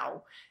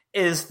now,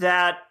 is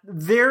that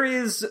there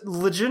is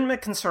legitimate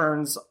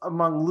concerns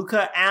among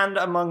Luca and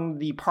among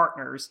the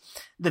partners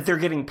that they're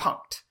getting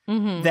punked.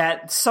 Mm-hmm.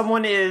 That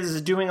someone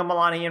is doing a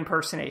Melania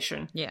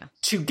impersonation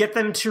to get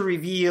them to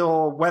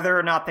reveal whether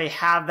or not they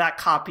have that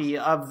copy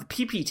of the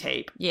PP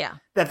tape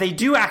that they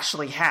do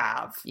actually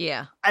have.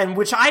 Yeah. And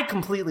which I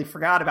completely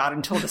forgot about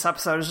until this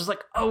episode. I was just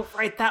like, oh,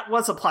 right, that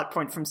was a plot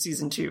point from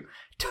season 2.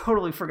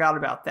 Totally forgot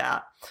about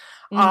that.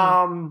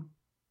 Mm-hmm.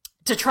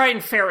 To try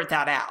and ferret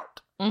that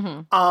out.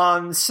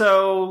 Mm-hmm.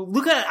 So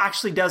Luca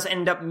actually does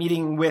end up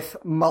meeting with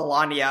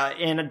Melania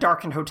in a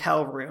darkened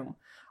hotel room.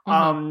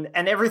 Mm-hmm.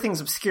 And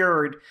everything's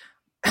obscured.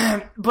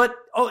 But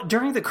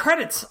during the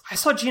credits, I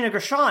saw Gina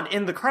Gershon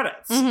in the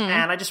credits. Mm-hmm.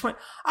 And I just went,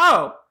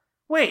 oh,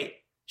 wait,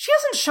 she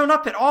hasn't shown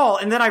up at all.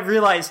 And then I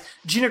realized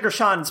Gina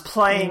Gershon's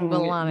playing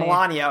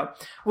Melania,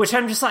 which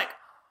I'm just like,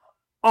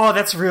 oh,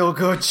 that's real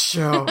good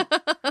show.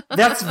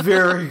 That's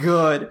very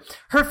good.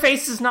 Her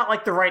face is not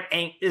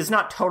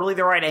not totally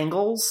the right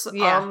angles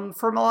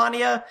for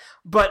Melania,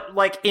 but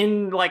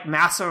in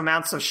massive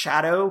amounts of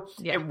shadow,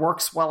 it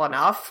works well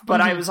enough.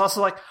 But I was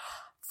also like,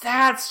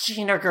 that's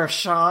Gina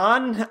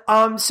Gershon.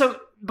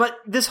 But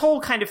this whole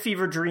kind of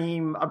fever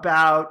dream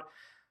about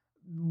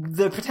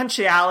the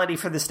potentiality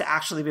for this to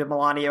actually be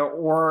Melania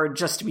or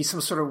just to be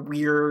some sort of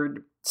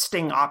weird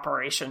sting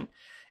operation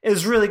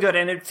is really good,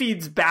 and it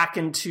feeds back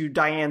into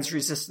Diane's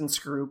resistance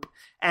group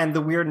and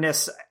the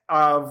weirdness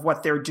of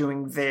what they're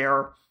doing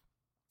there.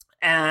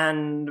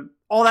 And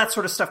all that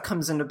sort of stuff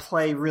comes into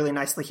play really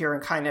nicely here,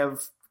 and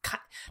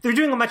they're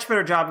doing a much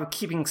better job of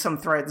keeping some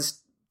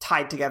threads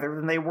tied together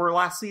than they were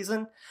last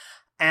season.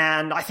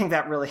 And I think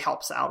that really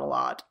helps out a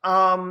lot.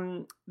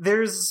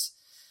 There's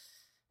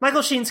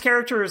Michael Sheen's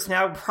character is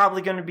now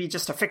probably going to be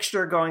just a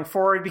fixture going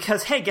forward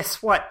because, hey,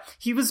 guess what?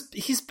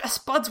 He's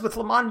best buds with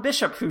Lamont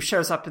Bishop, who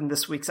shows up in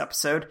this week's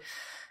episode.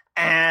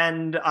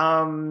 And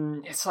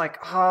it's like,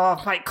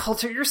 oh, Mike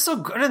Coulter, you're so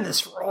good in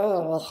this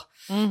role.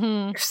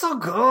 Mm-hmm. You're so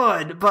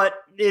good. But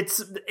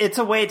it's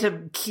a way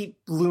to keep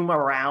Bloom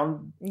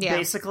around,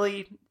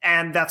 basically.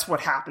 And that's what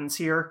happens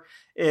here,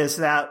 is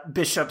that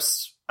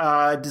Bishop's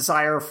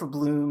desire for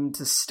Bloom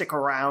to stick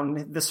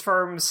around this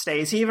firm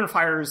stays. He even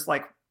fires,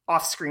 like,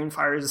 off-screen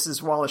fires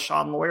his Wallace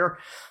Shawn lawyer,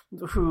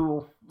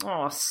 who,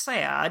 oh,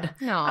 sad.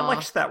 Aww. I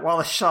liked that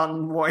Wallace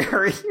Shawn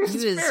lawyer. He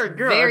was very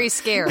good. Very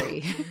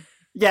scary.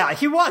 Yeah,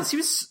 he was.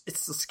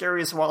 It's the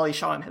scariest Wally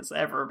Shawn has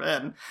ever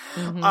been.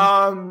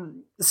 Mm-hmm.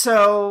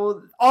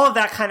 So all of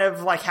that kind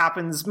of like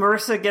happens.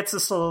 Marissa gets a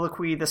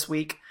soliloquy this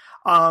week.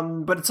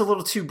 But it's a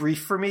little too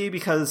brief for me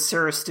because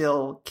Sarah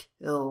Steele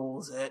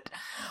kills it.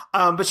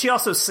 But she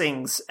also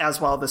sings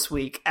as well this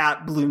week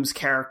at Bloom's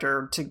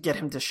character to get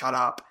him to shut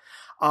up.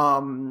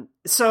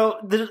 So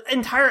the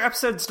entire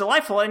episode's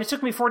delightful, and it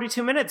took me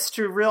 42 minutes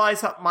to realize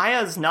that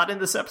Maya's not in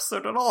this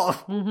episode at all.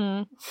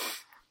 Mm-hmm.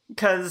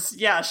 Because,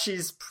 yeah,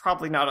 she's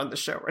probably not on the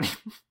show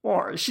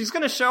anymore. She's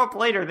going to show up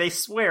later, they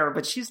swear,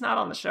 but she's not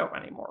on the show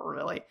anymore,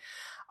 really.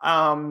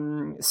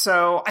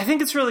 So I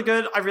think it's really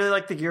good. I really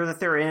like the gear that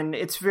they're in.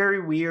 It's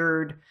very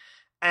weird.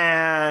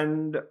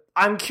 And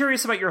I'm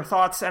curious about your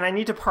thoughts, and I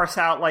need to parse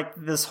out, like,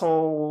 this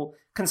whole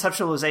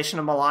conceptualization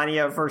of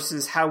Melania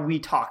versus how we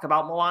talk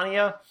about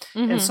Melania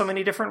in so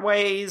many different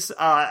ways.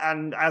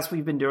 And as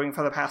we've been doing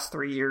for the past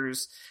 3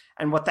 years,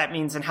 and what that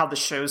means and how the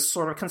show's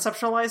sort of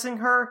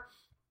conceptualizing her.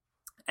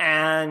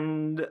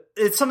 And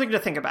it's something to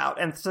think about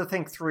and to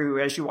think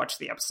through as you watch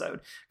the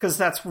episode, because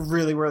that's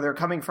really where they're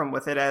coming from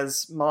with it,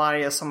 as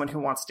Melania is someone who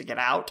wants to get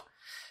out,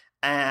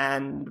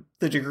 and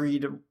the degree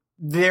to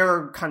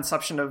their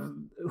conception of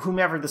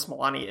whomever this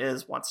Melania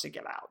is wants to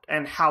get out,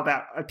 and how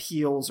that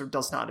appeals or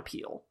does not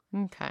appeal.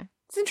 Okay.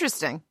 It's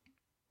interesting.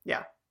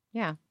 Yeah.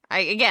 Yeah.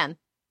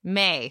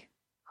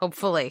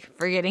 Hopefully,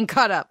 for getting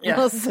caught up. Yeah.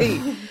 We'll see.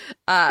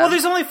 Well,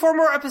 there's only 4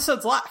 more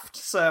episodes left,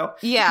 so...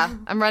 Yeah,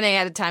 I'm running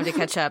out of time to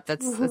catch up.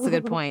 That's a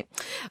good point.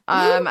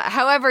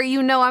 However,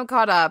 I'm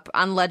caught up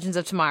on Legends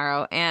of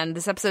Tomorrow, and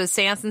this episode is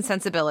Seance and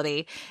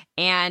Sensibility,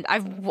 and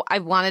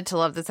I've wanted to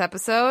love this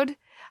episode,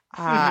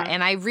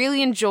 and I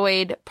really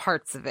enjoyed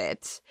parts of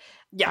it.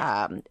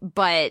 Yeah.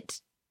 But,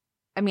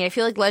 I mean, I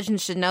feel like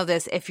Legends should know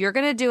this. If you're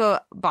going to do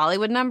a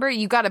Bollywood number,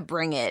 you got to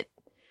bring it.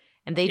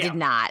 And they did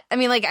not. I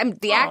mean, like,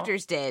 the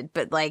actors did,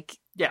 but, like,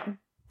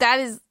 that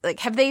is, like,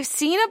 have they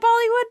seen a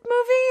Bollywood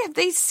movie? Have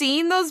they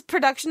seen those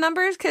production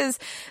numbers? Because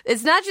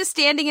it's not just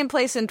standing in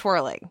place and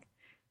twirling.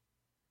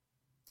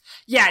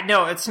 Yeah,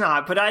 no, it's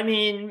not. But, I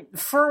mean,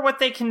 for what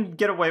they can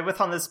get away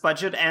with on this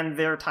budget and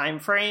their time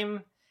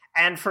frame,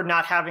 and for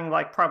not having,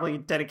 like, probably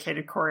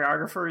dedicated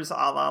choreographers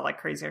a la, like,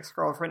 Crazy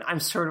Ex-Girlfriend, I'm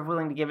sort of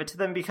willing to give it to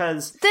them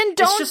because... Then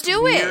don't just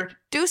do weird. it.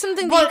 Do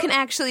something that you can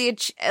actually,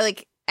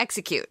 like,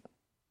 execute.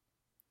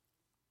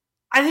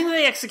 I think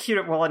they execute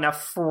it well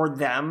enough for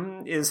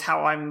them, is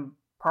how I'm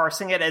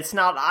parsing it. It's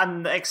not,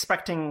 I'm not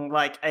expecting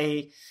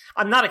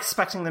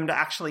them to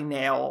actually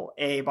nail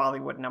a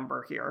Bollywood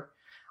number here.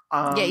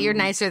 Yeah, you're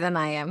nicer than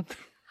I am.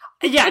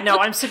 Yeah, no,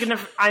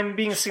 I'm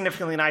being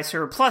significantly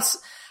nicer. Plus,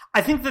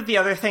 I think that the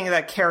other thing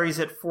that carries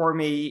it for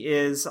me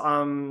is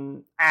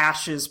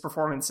Ash's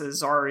performance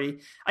as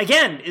Zari,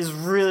 again, is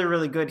really,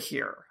 really good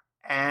here.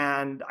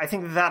 And I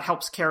think that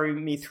helps carry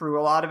me through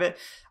a lot of it.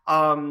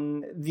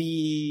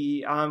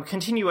 The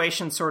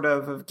continuation sort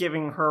of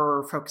giving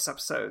her focus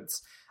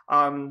episodes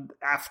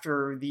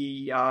after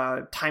the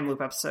time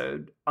loop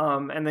episode,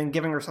 and then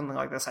giving her something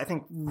like this, I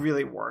think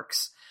really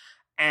works.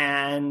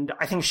 And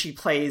I think she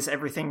plays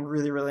everything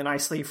really, really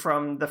nicely,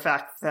 from the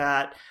fact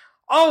that,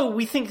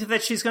 we think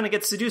that she's going to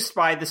get seduced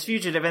by this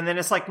fugitive, and then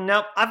it's like,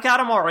 nope, I've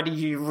got him already.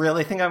 You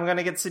really think I'm going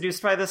to get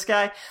seduced by this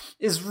guy?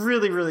 Is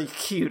really, really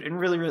cute and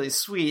really, really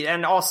sweet.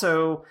 And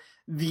also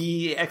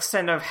the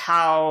extent of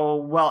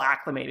how well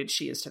acclimated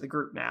she is to the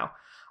group now.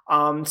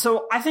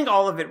 So I think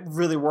all of it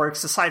really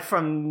works, aside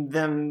from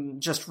them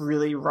just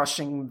really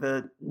rushing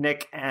the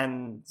Nick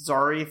and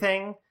Zari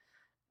thing.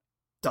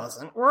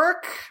 Doesn't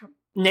work.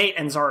 Nate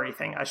and Zari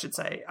thing, I should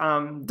say,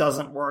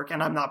 doesn't work.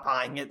 And I'm not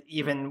buying it,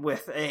 even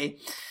with a...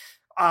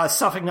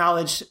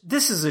 self-acknowledged,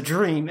 this is a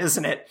dream,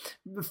 isn't it?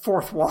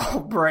 Fourth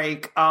wall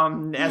break,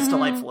 as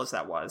delightful as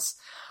that was.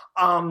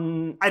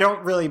 I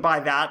don't really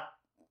buy that,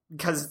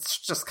 because it's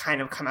just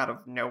kind of come out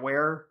of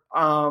nowhere.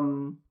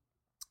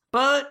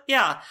 But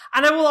yeah,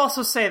 and I will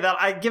also say that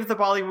I give the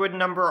Bollywood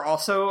number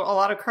also a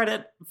lot of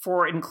credit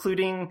for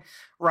including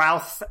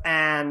Ralph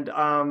and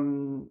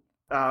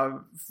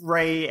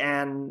Ray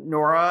and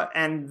Nora,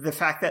 and the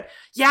fact that,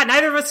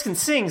 neither of us can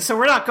sing, so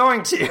we're not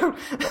going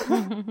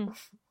to.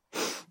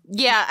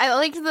 Yeah, I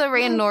liked the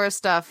Ray and Nora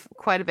stuff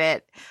quite a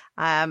bit.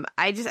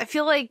 I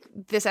feel like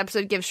this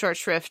episode gives short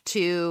shrift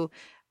to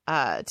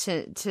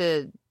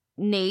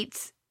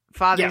Nate's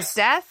father's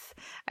death.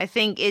 I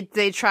think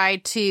they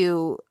tried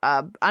to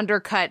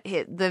undercut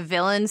the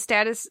villain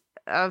status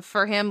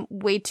for him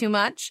way too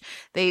much.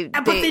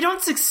 But they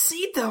don't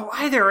succeed though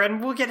either,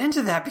 and we'll get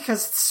into that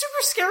because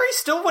Super Scary is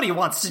still what he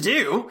wants to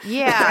do.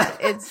 Yeah,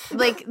 it's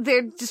like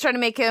they're just trying to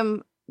make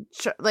him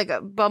like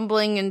a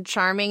bumbling and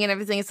charming and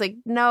everything. It's like,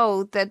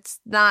 no, that's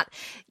not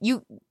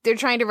you. They're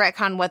trying to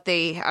retcon what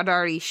they had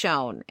already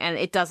shown, and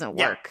it doesn't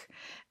work.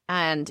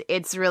 And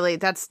it's really,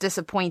 that's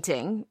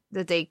disappointing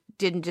that they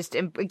didn't just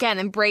again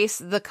embrace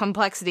the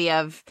complexity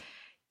of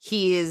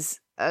he is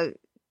a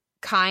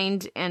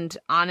kind and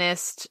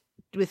honest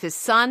with his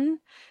son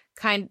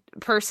kind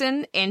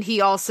person, and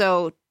he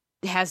also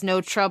has no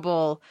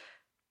trouble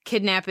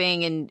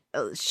kidnapping and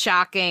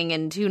shocking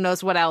and who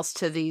knows what else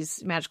to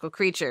these magical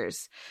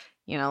creatures.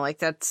 You know, like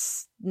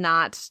that's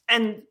not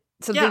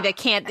something that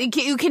can't,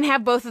 you can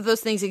have both of those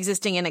things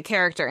existing in a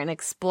character and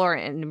explore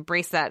it and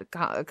embrace that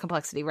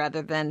complexity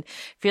rather than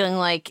feeling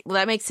like, well,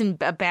 that makes him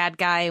a bad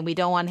guy and we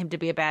don't want him to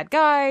be a bad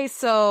guy.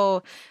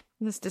 So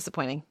it's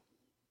disappointing.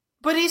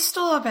 But he's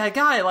still a bad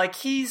guy. Like,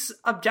 he's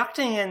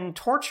abducting and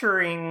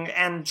torturing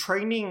and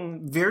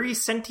training very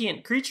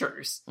sentient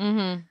creatures.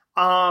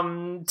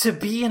 To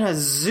be in a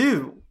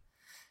zoo.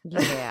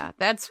 Yeah,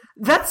 that's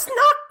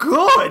not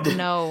good.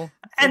 No,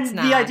 and it's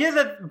not. The idea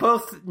that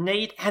both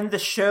Nate and the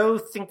show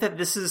think that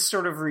this is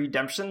sort of a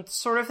redemption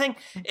sort of thing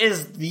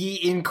is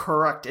the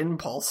incorrect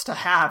impulse to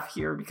have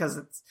here, because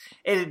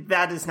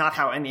that is not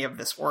how any of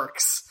this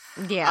works.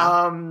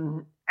 Yeah.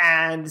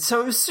 And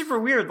so it was super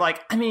weird.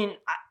 Like, I mean,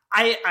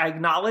 I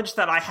acknowledge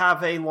that I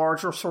have a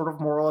larger sort of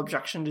moral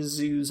objection to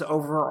zoos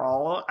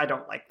overall. I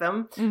don't like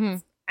them.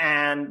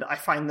 And I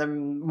find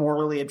them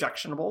morally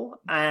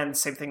objectionable. And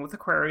same thing with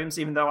aquariums,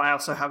 even though I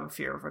also have a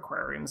fear of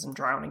aquariums and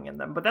drowning in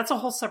them. But that's a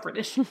whole separate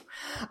issue.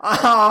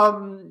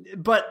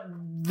 But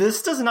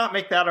this does not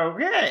make that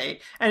okay.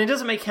 And it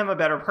doesn't make him a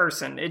better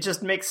person. It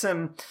just makes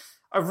him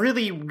a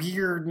really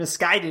weird,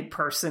 misguided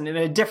person in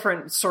a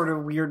different sort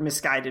of weird,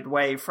 misguided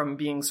way from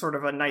being sort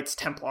of a Knights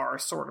Templar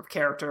sort of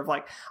character of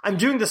like, I'm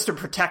doing this to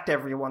protect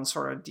everyone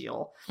sort of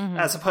deal,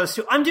 as opposed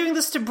to, I'm doing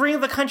this to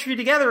bring the country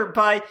together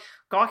by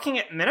gawking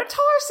at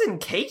minotaurs in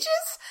cages?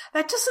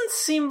 That doesn't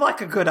seem like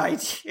a good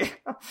idea.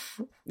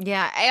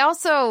 Yeah, I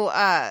also,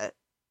 I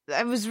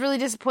was really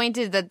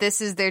disappointed that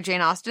this is their Jane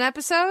Austen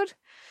episode.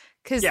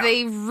 Because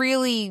they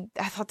really,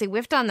 I thought they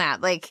whiffed on that.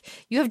 Like,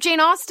 you have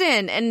Jane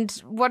Austen, and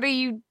what are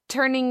you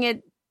turning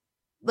it?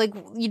 Like,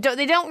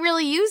 they don't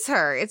really use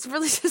her. It's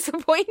really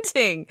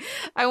disappointing.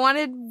 I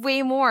wanted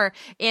way more,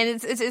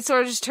 and it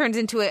sort of just turns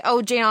into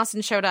Jane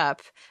Austen showed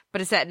up,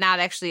 but it's not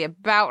actually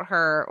about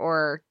her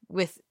or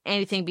with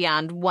anything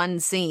beyond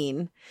one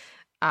scene.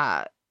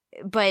 I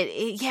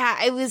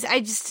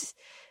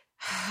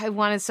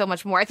wanted so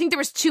much more. I think there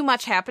was too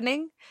much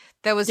happening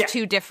that was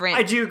too different.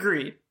 I do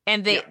agree.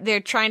 And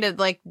they're trying to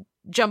like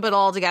jump it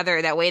all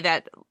together that way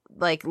that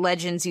like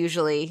Legends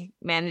usually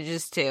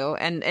manages to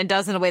and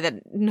does in a way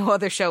that no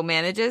other show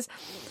manages.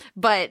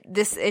 But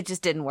it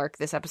just didn't work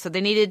this episode.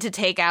 They needed to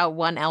take out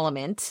one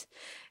element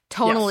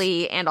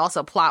tonally and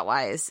also plot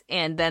wise,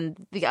 and then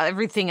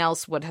everything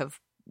else would have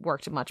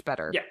worked much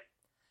better. Yeah.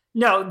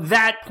 No,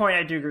 that point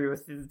I do agree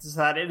with, is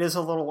that it is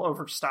a little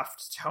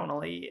overstuffed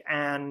tonally,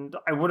 and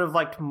I would have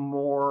liked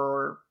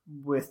more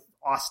with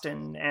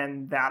Austen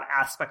and that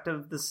aspect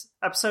of this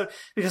episode,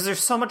 because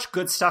there's so much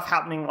good stuff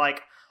happening,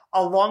 like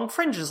along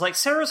fringes, like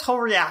Sarah's whole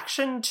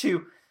reaction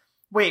to,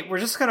 wait, we're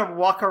just gonna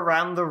walk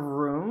around the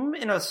room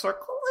in a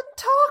circle and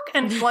talk,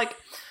 and like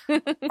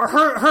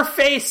her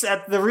face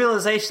at the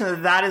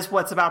realization that is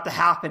what's about to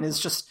happen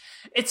is just,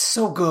 it's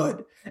so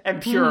good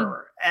and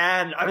pure.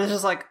 And I was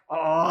just like,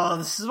 oh,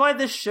 this is why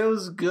this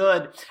show's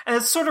good. And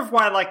it's sort of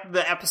why, like,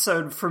 the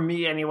episode, for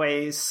me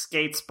anyways,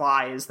 skates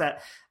by, is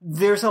that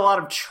there's a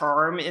lot of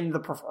charm in the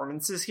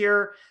performances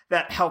here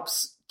that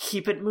helps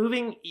keep it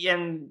moving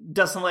and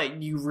doesn't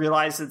let you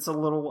realize it's a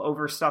little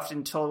overstuffed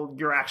until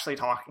you're actually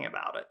talking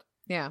about it.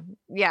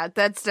 Yeah,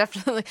 that's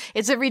definitely,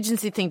 it's a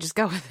Regency thing. Just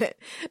go with it.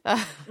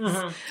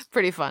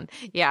 Pretty fun.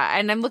 Yeah,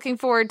 and I'm looking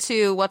forward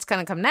to what's going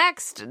to come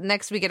next.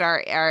 Next we get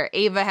our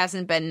Ava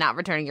hasn't been not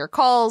returning your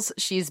calls.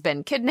 She's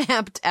been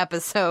kidnapped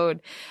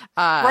episode.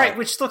 Right,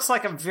 which looks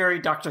like a very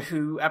Doctor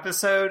Who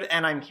episode,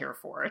 and I'm here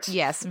for it.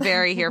 Yes,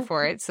 very here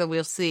for it. So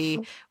we'll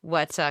see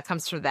what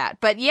comes from that.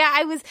 But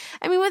yeah, with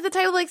the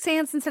title like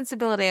Sense and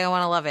Sensibility, I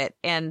want to love it.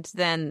 And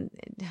then,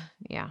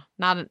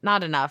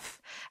 not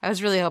enough. I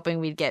was really hoping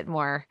we'd get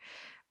more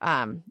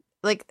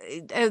like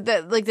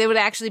they would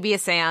actually be a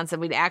seance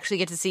and we'd actually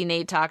get to see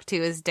Nate talk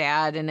to his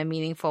dad in a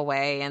meaningful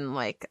way, and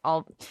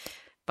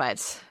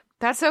but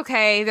that's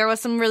okay. There was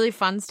some really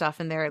fun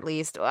stuff in there, at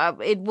least.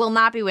 It will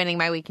not be winning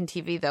my week in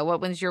TV though. What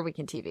wins your week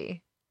in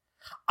TV?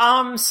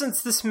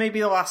 Since this may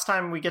be the last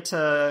time we get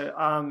to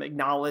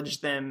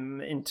acknowledge them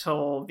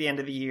until the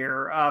end of the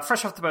year,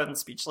 Fresh Off the Boat and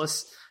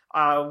Speechless.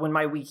 when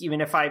my week,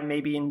 even if I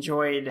maybe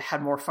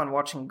had more fun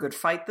watching Good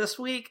Fight this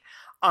week.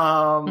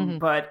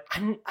 But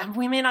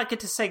we may not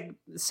get to say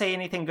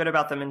anything good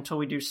about them until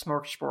we do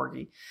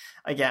Smorgasborgy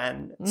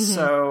again.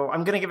 So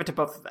I'm going to give it to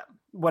both of them.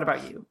 What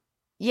about you?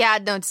 Yeah,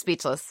 no,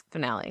 Speechless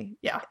finale.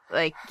 Yeah.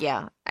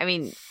 Yeah. I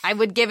mean, I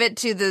would give it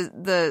to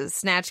the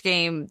Snatch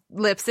Game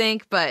lip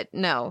sync, but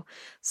no,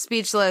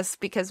 Speechless,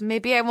 because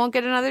maybe I won't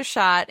get another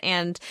shot.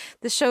 And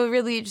the show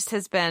really just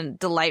has been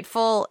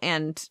delightful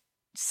and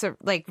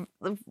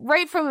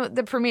right from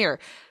the premiere.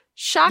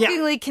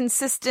 Shockingly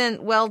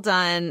consistent, well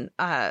done,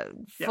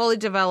 fully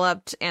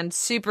developed, and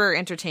super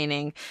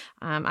entertaining.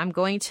 I'm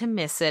going to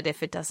miss it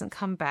if it doesn't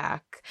come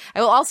back.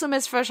 I will also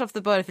miss Fresh Off the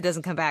Boat if it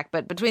doesn't come back.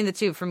 But between the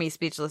two, for me,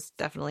 Speechless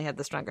definitely had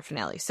the stronger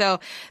finale. So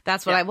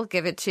that's what I will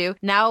give it to.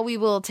 Now we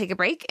will take a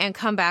break and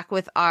come back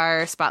with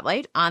our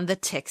spotlight on The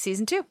Tick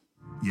Season 2.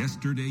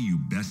 Yesterday you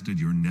bested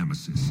your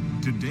nemesis.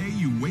 Today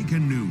you wake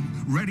anew,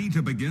 ready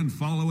to begin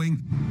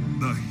following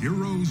the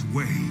hero's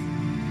way.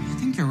 I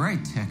think you're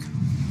right, Tick.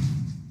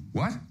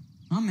 What?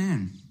 I'm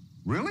in.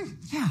 Really?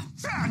 Yeah.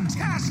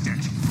 Fantastic!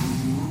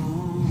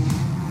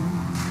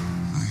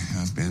 I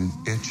have been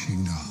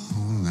itching to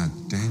hone that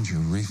danger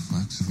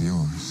reflex of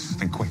yours.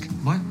 And quick.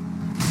 What?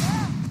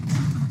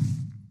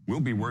 We'll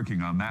be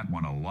working on that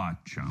one a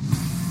lot, chum.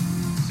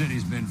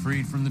 City's been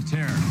freed from the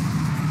terror.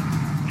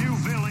 New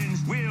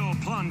villains will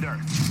plunder.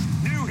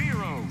 New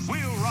heroes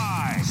will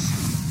rise.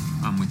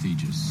 I'm with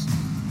Aegis.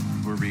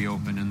 We're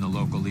reopening the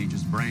local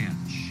Aegis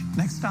branch.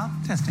 Next stop,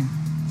 testing.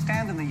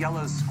 Stand in the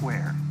yellow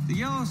square. The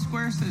yellow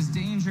square says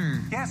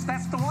danger. Yes,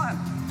 that's the one.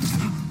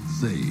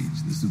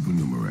 Sage, the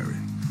supernumerary.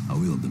 I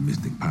wield the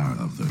mystic power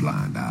of the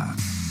blind eye.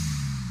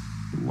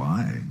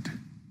 Blind?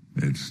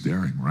 It's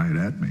staring right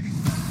at me.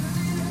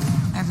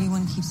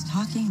 Everyone keeps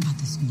talking about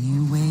this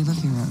new wave of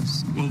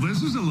heroes. Well,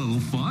 this is a little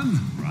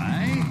fun,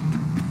 right?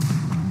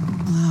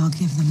 Well, I'll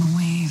give them a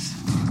wave.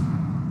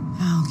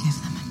 I'll give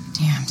them a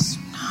damn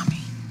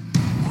tsunami.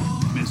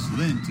 Miss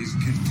Lint is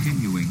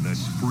continuing the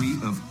spree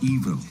of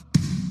evil.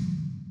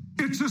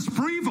 It's a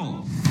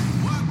spreevel!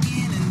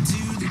 Walking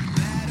into the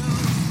battle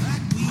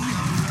like we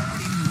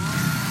already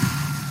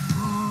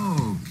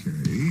won.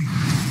 Okay.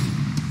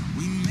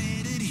 We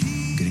made it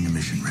here. Getting a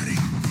mission ready.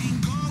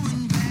 Ain't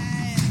going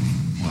back.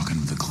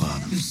 Welcome to the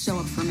club. You show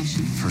up for a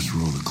mission. First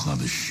rule of the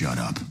club is shut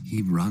up.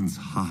 He runs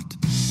hot.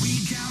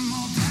 We got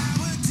more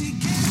power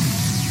together.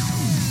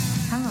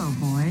 Hello,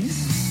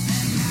 boys.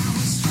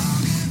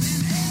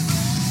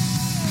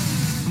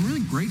 I'm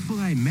really grateful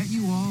that I met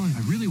you all, and I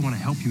really want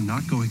to help you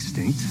not go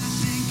extinct.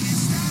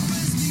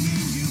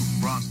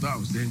 Ron Star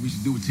was saying we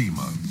should do a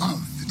team-up.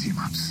 Oh, the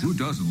team-ups. Who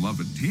doesn't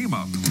love a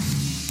team-up?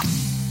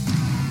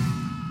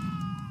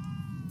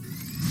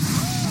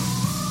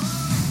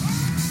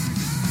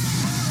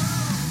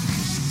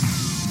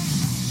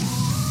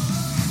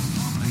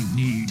 I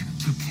need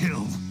to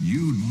kill.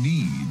 You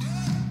need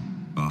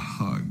a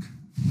hug.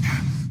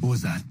 What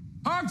was that?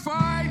 Hug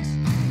fight!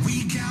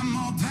 We got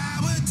more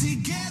power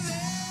together.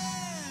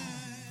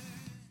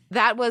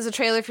 That was a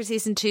trailer for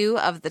season 2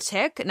 of The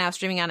Tick, now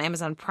streaming on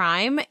Amazon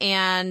Prime.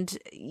 And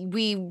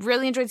we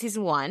really enjoyed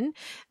season 1.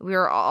 We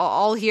were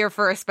all here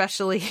for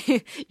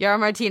especially Yara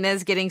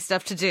Martinez getting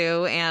stuff to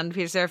do and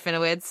Peter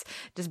Serafinowicz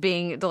just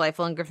being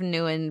delightful and Griffin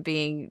Nguyen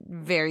being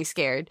very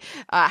scared.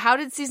 How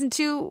did season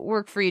 2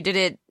 work for you? Did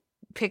it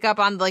pick up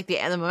on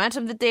the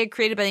momentum that they had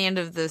created by the end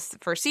of this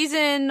first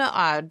season?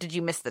 Did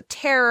you miss the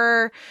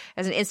terror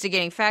as an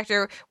instigating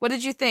factor? What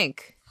did you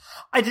think?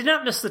 I did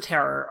not miss the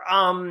terror.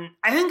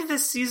 I think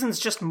this season's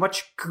just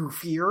much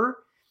goofier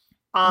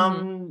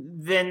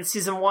than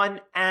season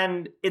 1,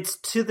 and it's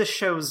to the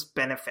show's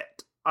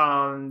benefit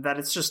that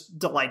it's just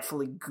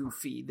delightfully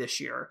goofy this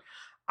year.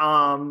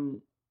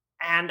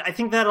 And I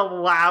think that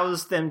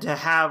allows them to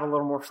have a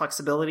little more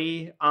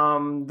flexibility.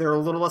 They're a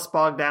little less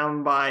bogged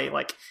down by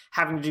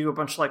having to do a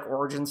bunch of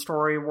origin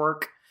story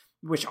work,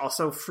 which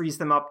also frees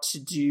them up to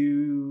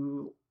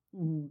do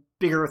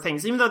bigger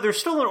things, even though there's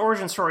still an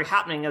origin story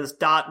happening as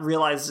Dot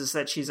realizes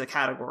that she's a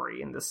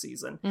category in this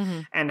season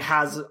and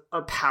has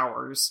a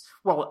power.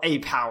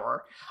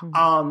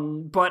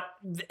 But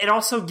it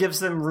also gives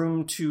them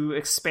room to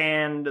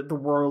expand the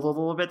world a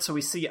little bit. So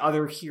we see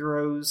other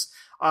heroes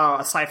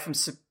aside from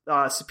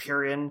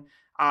Superior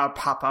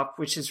pop up,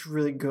 which is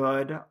really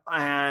good.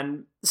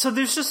 And so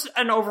there's just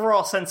an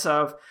overall sense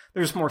of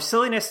there's more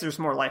silliness, there's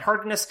more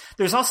lightheartedness.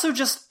 There's also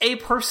just a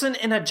person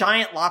in a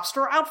giant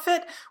lobster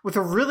outfit with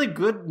a really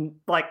good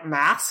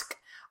mask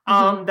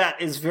that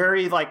is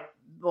very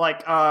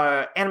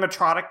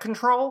animatronic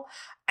control,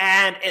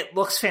 and it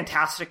looks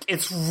fantastic.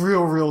 It's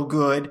real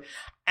good.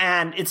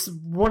 And it's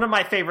one of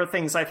my favorite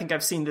things I think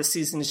I've seen this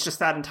season is just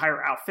that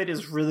entire outfit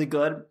is really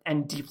good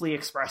and deeply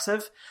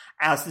expressive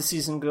as the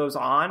season goes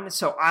on.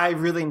 So I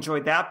really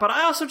enjoyed that. But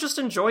I also just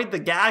enjoyed the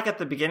gag at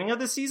the beginning of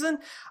the season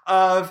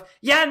of,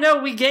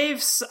 we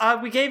gave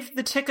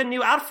the Tick a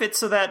new outfit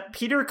so that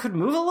Peter could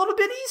move a little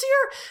bit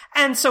easier.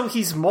 And so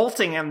he's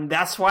molting, and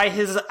that's why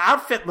his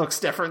outfit looks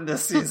different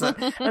this season.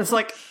 And it's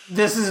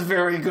this is a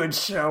very good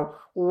show.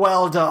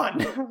 Well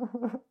done.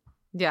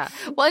 Yeah.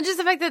 Well, and just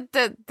the fact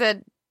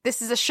that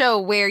this is a show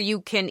where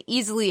you can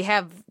easily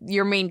have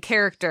your main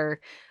character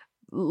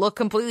look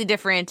completely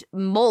different,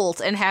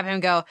 molt, and have him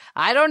go,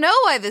 I don't know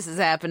why this is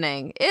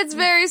happening. It's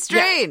very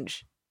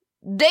strange. Yeah.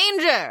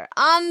 Danger!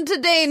 On to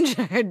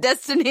danger!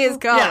 Destiny is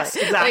calling. Yes,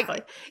 exactly.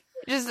 Like,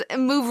 just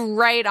move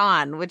right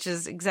on, which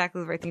is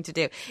exactly the right thing to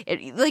do.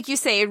 It, like you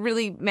say, it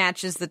really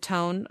matches the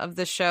tone of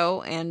the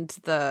show, and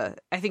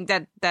I think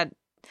that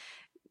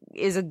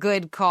is a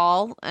good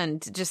call,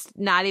 and just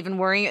not even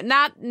worrying,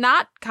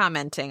 not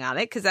commenting on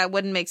it, because that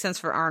wouldn't make sense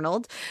for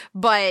Arnold,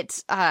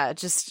 but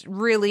just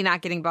really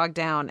not getting bogged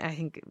down. I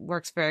think it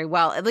works very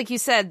well. Like you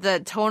said, the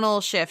tonal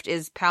shift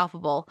is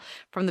palpable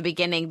from the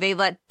beginning. They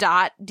let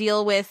Dot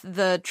deal with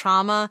the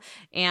trauma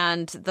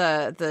and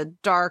the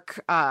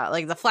dark,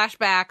 like the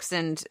flashbacks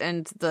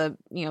and the,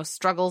 you know,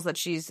 struggles that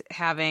she's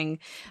having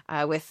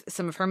with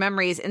some of her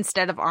memories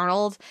instead of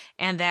Arnold,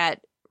 and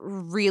that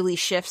really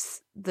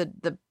shifts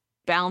the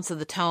balance of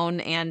the tone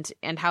and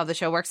how the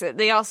show works.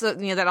 They also,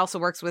 you know, that also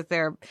works with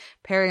their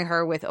pairing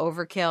her with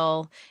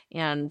Overkill,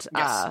 and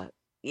yes.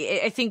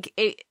 I think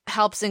it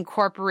helps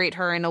incorporate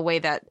her in a way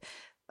that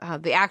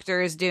the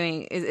actor is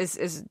doing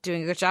a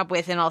good job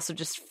with, and also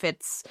just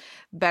fits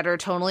better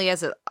tonally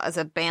as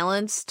a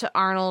balance to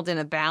Arnold and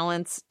a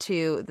balance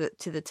to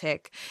the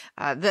Tick.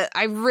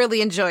 I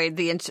really enjoyed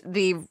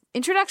the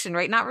introduction,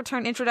 right? Not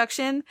return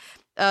introduction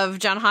of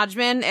John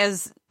Hodgman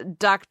as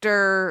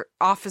Dr.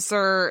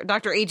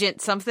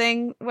 Agent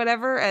something,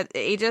 whatever, at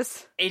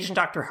Aegis. Agent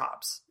Dr.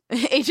 Hobbs.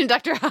 Agent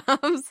Dr.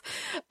 Hobbs.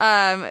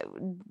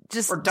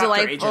 Just or Dr.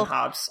 delightful. Agent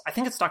Hobbs. I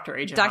think it's Dr.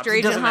 Agent Hobbs. Dr.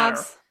 Agent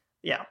Hobbs.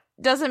 Yeah.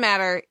 Doesn't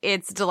matter.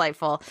 It's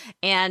delightful.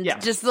 And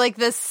just like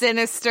the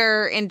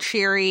sinister and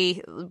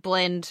cheery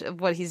blend of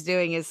what he's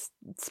doing is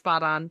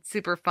spot on.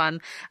 Super fun.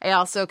 I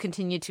also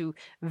continue to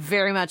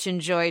very much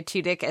enjoy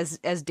Tudyk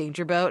as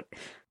Danger Boat.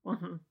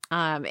 Mm-hmm.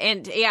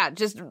 And yeah,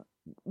 just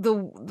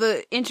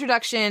the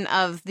introduction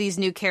of these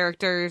new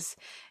characters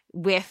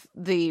with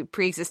the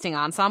pre-existing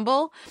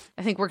ensemble,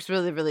 I think works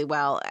really, really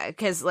well.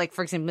 Because, like,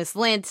 for example, Miss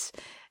Lint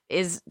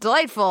is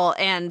delightful,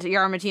 and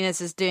Yara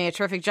Martinez is doing a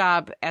terrific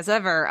job, as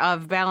ever,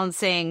 of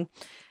balancing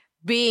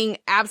being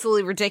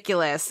absolutely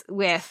ridiculous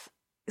with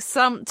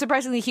some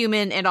surprisingly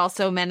human and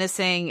also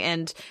menacing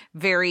and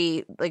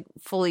very, like,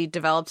 fully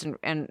developed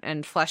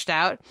and fleshed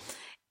out.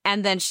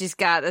 And then she's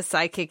got a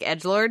sidekick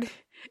edgelord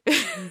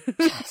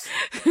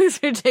who's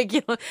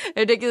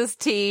ridiculous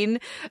teen,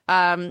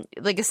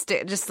 like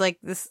just like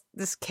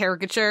this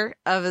caricature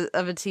of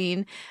a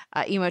teen,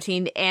 emo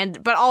teen,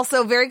 but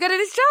also very good at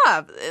his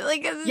job.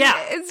 Like,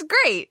 it's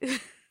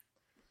great.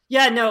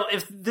 Yeah, no,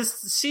 if this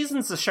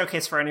season's a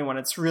showcase for anyone,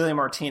 it's really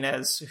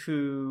Martinez,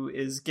 who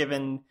is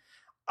given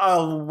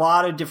a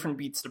lot of different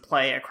beats to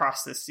play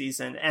across this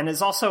season, and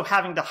is also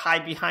having to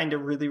hide behind a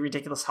really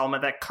ridiculous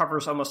helmet that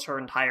covers almost her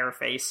entire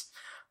face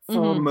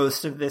for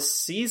most of this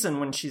season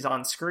when she's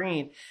on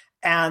screen.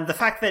 And the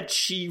fact that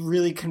she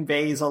really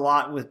conveys a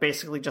lot with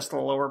basically just the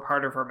lower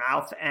part of her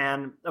mouth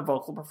and a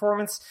vocal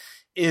performance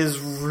is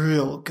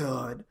real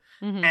good.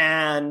 Mm-hmm.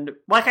 And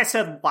like I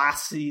said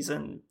last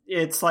season,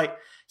 it's like,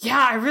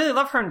 yeah, I really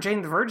love her and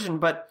Jane the Virgin,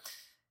 but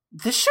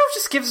this show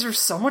just gives her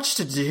so much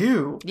to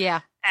do.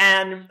 Yeah.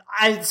 And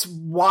it's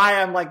why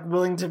I'm like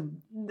willing to,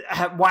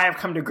 why I've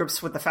come to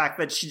grips with the fact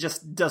that she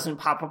just doesn't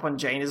pop up on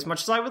Jane as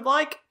much as I would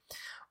like.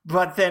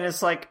 But then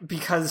it's like,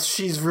 because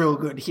she's real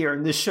good here,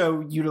 and this show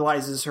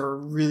utilizes her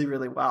really,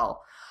 really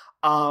well.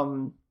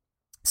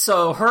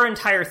 So her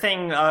entire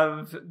thing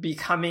of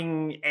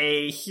becoming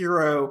a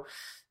hero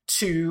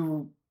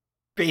to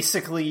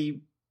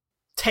basically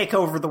take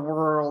over the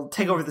world,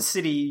 take over the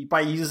city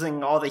by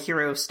using all the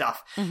hero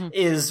stuff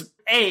is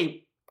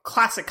A,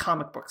 classic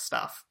comic book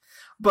stuff.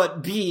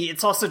 But B,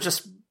 it's also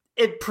just,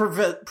 it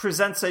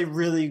presents a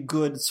really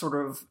good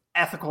sort of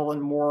ethical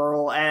and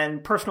moral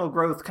and personal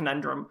growth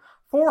conundrum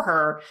for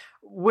her,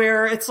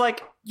 where it's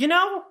like, you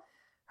know,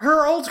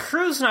 her old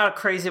crew's not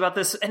crazy about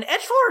this, and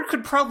Edgelord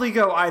could probably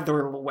go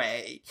either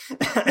way.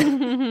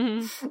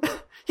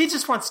 He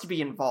just wants to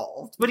be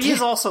involved. But he is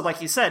also,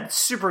 like you said,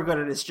 super good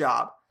at his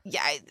job.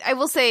 Yeah, I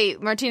will say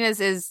Martinez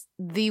is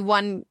the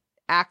one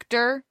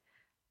actor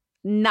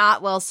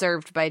not well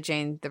served by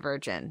Jane the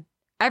Virgin.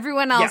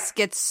 Everyone else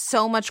gets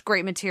so much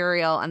great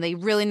material, and they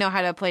really know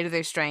how to play to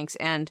their strengths,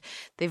 and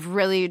they've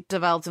really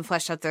developed and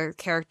fleshed out their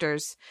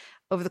characters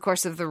over the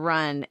course of the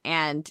run.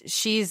 And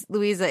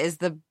Louisa is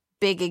the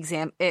big is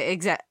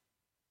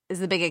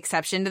the big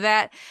exception to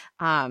that.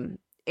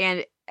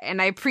 And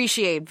I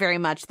appreciate very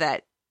much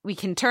that we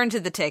can turn to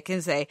the Tick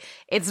and say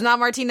it's not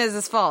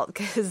Martinez's fault,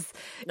 because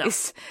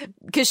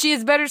she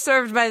is better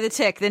served by the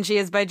Tick than she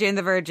is by Jane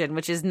the Virgin,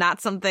 which is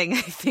not something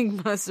I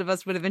think most of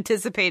us would have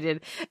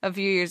anticipated a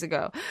few years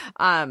ago.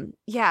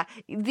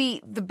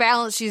 The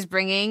balance she's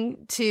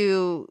bringing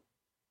to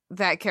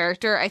that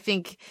character, I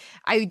think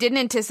I didn't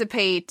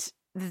anticipate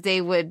that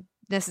they would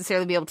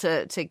necessarily be able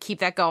to keep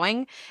that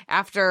going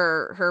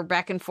after her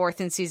back and forth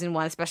in season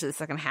 1, especially the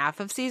second half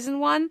of season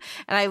 1.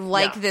 And I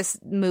like this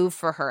move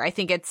for her. I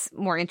think it's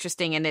more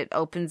interesting, and it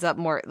opens up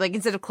more, like,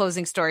 instead of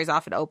closing stories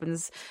off, it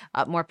opens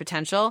up more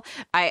potential.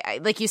 I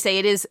like you say,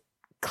 it is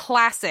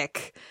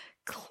classic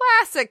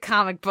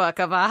comic book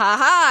of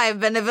I've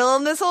been a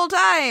villain this whole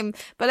time,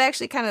 but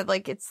actually kind of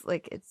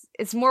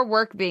it's more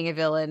work being a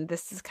villain.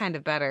 This is kind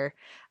of better.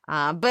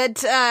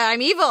 But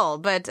I'm evil,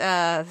 but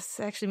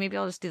actually maybe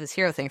I'll just do this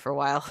hero thing for a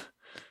while.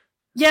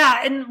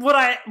 Yeah, and what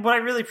I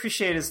really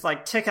appreciate is,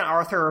 like, Tick and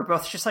Arthur are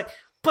both just like,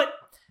 but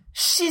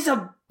she's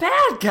a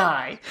bad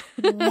guy.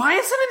 Why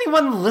isn't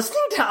anyone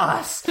listening to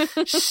us?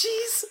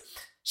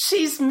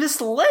 She's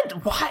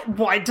misled.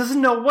 Why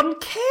doesn't no one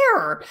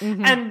care?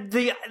 Mm-hmm. And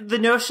the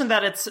notion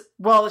that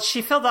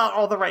she filled out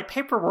all the right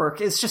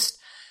paperwork is just,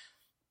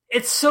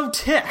 it's so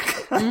Tick.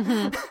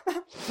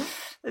 Mm-hmm.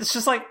 It's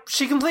just like,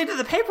 she completed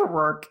the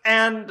paperwork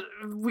and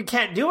we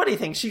can't do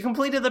anything. She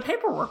completed the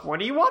paperwork. What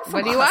do you want from us?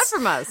 What do you want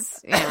from us?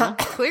 Yeah,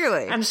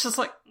 clearly. And it's just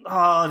like,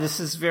 oh, this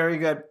is very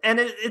good. And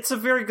it's a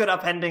very good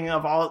upending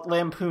of all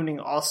lampooning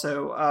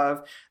also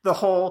of the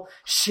whole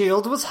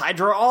S.H.I.E.L.D. was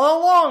Hydra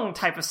all along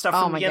type of stuff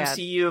from the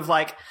MCU of,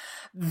 like,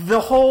 the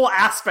whole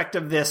aspect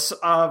of this,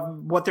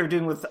 what they're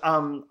doing with,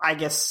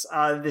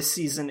 this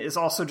season is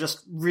also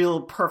just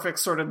real perfect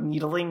sort of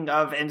needling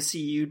of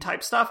MCU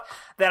type stuff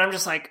that I'm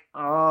just like,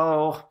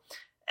 oh,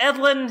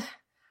 Edlin,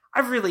 I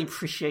really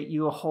appreciate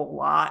you a whole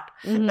lot.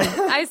 Mm-hmm.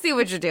 I see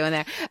what you're doing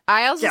there.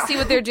 I also see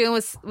what they're doing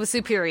with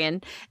Superior,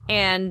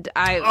 and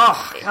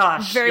I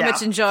very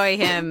much enjoy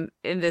him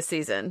in this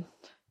season.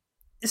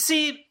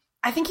 See,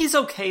 I think he's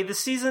okay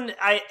this season.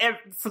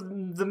 For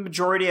the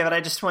majority of it,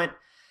 I just went,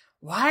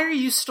 why are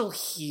you still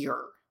here?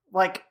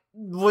 Like,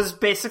 was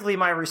basically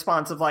my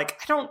response of, like,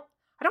 I don't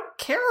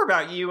care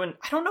about you, and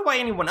I don't know why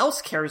anyone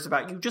else cares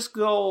about you. Just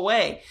go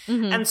away.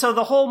 Mm-hmm. And so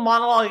the whole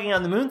monologuing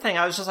on the moon thing,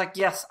 I was just like,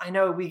 yes, I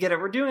know, we get it.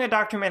 We're doing a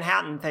Dr.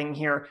 Manhattan thing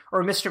here,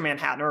 or Mr.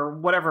 Manhattan, or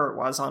whatever it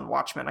was on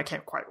Watchmen. I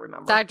can't quite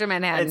remember. Dr.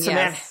 Manhattan,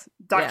 it's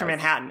Dr.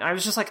 Manhattan. I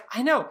was just like,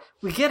 I know,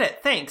 we get it.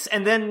 Thanks.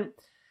 And then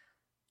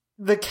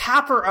the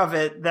capper of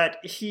it, that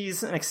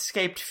he's an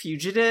escaped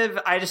fugitive,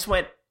 I just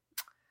went,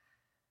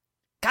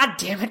 God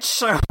damn it,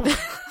 show.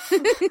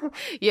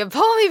 You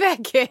pull me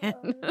back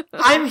in.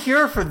 I'm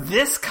here for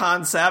this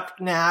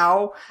concept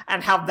now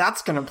and how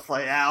that's going to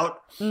play out.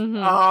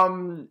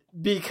 Mm-hmm.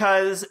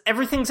 Because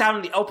everything's out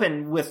in the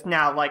open with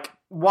now, like,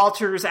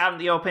 Walter's out in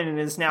the open and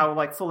is now,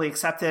 like, fully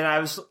accepted. And I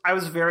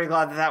was very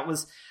glad that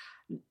was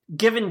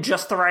given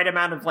just the right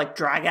amount of, like,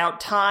 drag out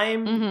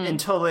time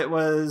until it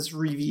was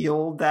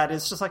revealed that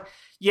it's just like,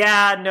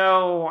 yeah,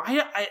 no,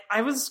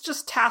 I was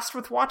just tasked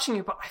with watching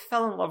you, but I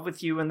fell in love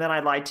with you and then I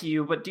lied to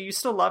you, but do you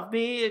still love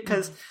me?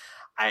 Because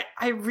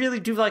I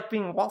really do like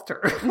being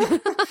Walter.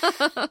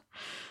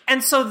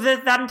 And so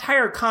that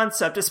entire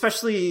concept,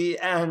 especially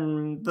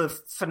in the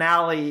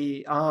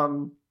finale,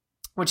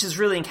 which is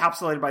really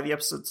encapsulated by the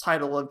episode's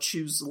title of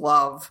Choose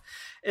Love,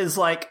 is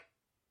like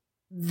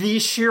the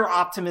sheer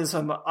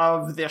optimism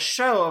of this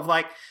show of,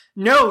 like,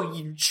 no,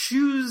 you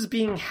choose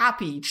being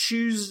happy,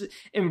 choose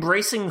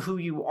embracing who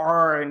you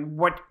are and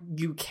what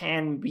you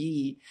can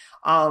be,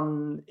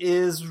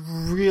 is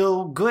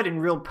real good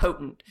and real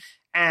potent.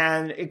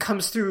 And it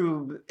runs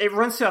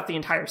throughout the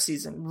entire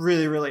season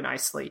really, really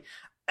nicely.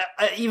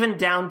 Even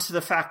down to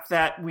the fact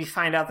that we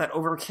find out that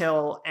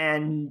Overkill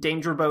and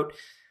Danger Boat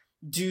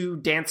do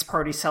dance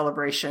party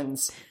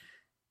celebrations.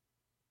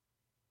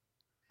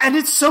 And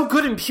it's so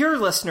good and pure,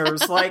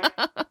 listeners. Like,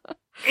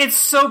 it's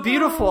so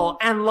beautiful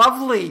and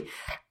lovely.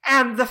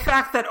 And the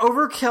fact that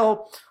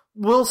Overkill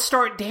will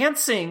start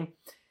dancing,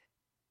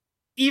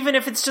 even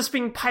if it's just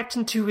being piped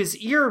into his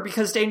ear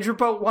because Danger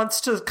Boat wants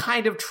to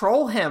kind of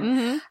troll him.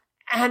 Mm-hmm.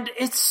 And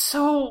it's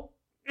so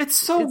good. It's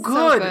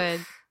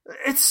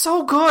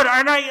so good.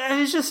 And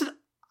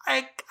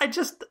I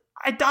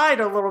died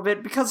a little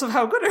bit because of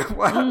how good it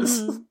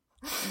was.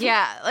 Mm-hmm.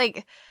 Yeah,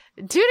 like,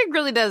 Tudyk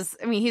really does.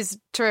 I mean, he's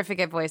terrific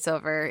at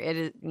voiceover.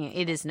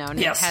 It is known.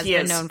 Yes, it has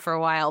been known for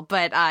a while.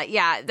 But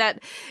that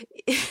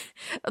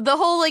the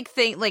whole, like,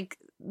 thing, like,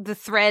 the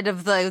thread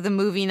of the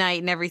movie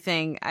night and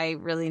everything, I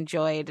really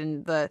enjoyed.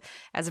 And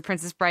as a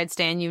Princess Bride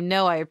stan,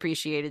 I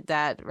appreciated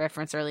that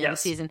reference early in the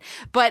season.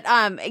 But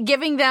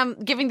giving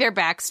their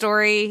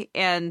backstory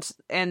and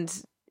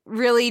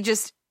really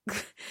just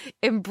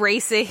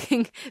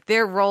embracing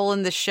their role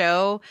in the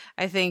show,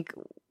 I think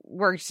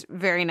worked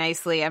very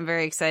nicely. I'm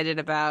very excited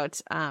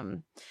about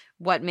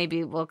what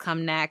maybe will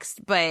come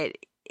next, but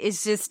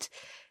it's just,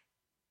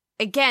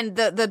 again,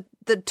 the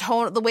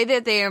tone, the way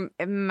that they are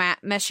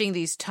meshing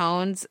these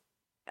tones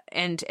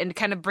and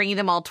kind of bringing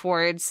them all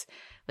towards,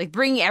 like,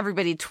 bringing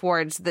everybody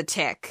towards the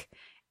Tick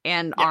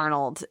and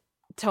Arnold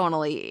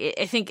tonally,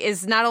 I think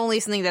is not only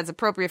something that's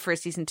appropriate for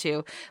season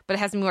 2, but it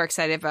has me more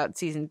excited about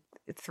season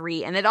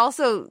 3. And it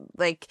also,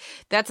 like,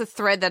 that's a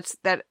thread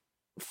that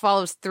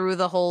follows through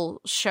the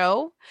whole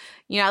show.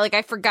 You know, like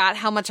I forgot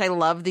how much I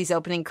love these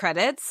opening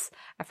credits.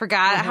 I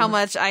forgot how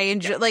much I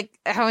enjoy, like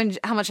how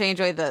much I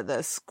enjoy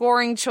the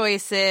scoring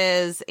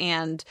choices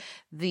and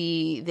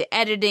the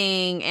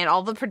editing and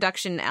all the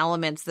production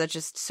elements that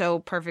just so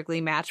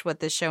perfectly match what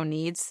this show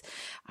needs.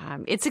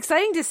 It's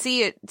exciting to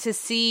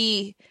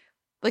see,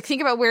 like,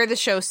 think about where the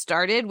show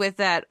started with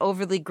that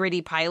overly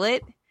gritty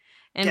pilot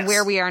and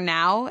where we are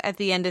now at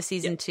the end of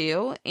season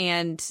 2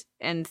 and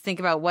think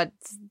about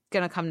what's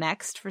going to come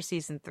next for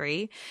season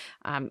 3.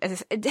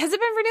 Has it been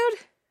renewed?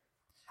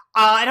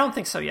 I don't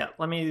think so yet.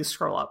 Let me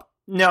scroll up.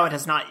 No, it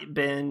has not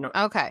been.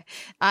 Okay.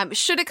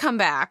 Should it come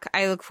back,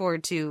 I look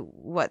forward to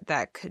what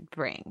that could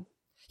bring.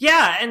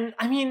 Yeah, and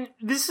I mean,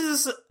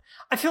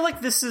 I feel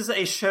like this is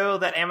a show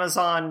that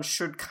Amazon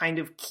should kind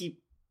of keep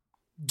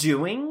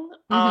doing.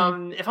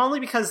 If only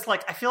because,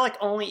 like, I feel like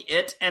only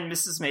it and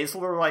Mrs.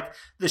 Maisel are, like,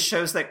 the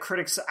shows that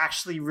critics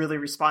actually really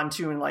respond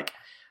to in, like,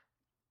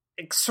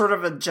 sort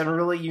of a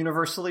generally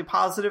universally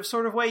positive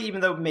sort of way,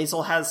 even though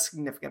Maisel has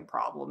significant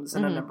problems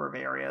in a number of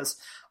areas.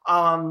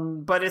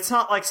 But it's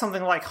not like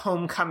something like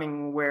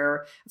Homecoming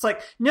where it's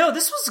like, no,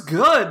 this was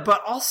good,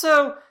 but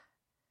also,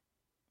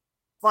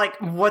 like,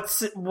 what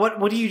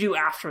do you do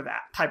after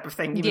that type of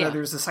thing, even though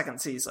there's a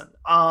second season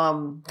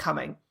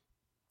coming.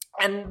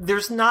 And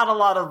there's not a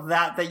lot of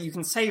that you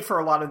can say for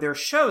a lot of their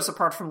shows,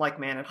 apart from, like,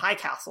 Man in High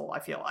Castle, I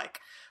feel like.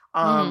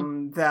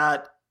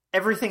 That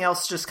everything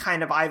else just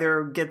kind of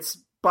either gets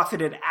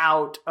buffeted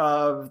out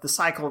of the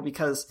cycle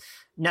because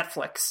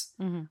Netflix,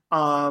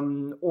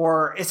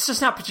 or it's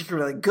just not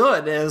particularly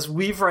good, as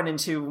we've run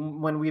into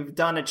when we've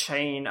done a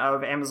chain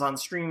of Amazon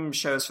stream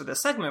shows for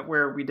this segment,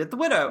 where we did The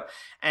Widow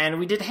and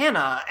we did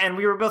Hannah, and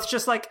we were both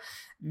just like,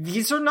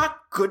 these are not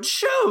good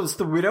shows.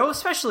 The Widow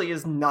especially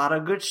is not a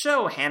good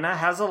show. Hannah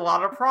has a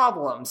lot of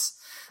problems.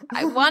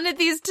 I wanted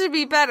these to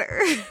be better.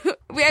 I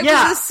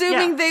was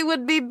assuming they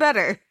would be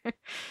better.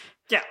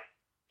 Yeah.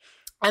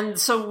 And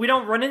so we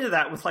don't run into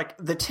that with, like,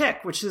 The Tick,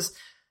 which is,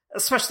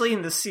 especially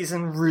in this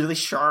season, really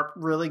sharp,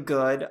 really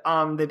good.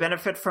 They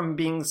benefit from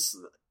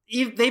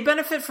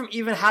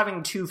even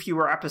having 2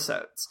 fewer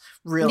episodes,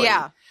 really.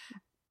 Yeah.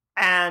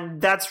 And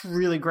that's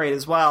really great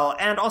as well.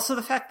 And also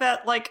the fact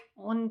that, like,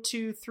 1,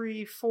 2,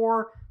 3,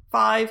 4,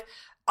 5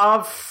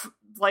 of,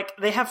 like,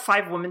 they have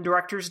 5 women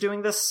directors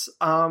doing this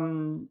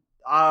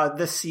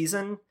this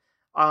season,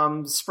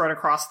 spread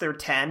across their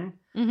 10.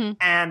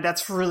 And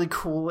that's really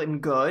cool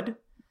and good.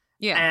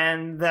 Yeah.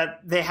 And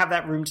that they have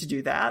that room to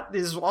do that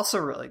is also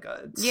really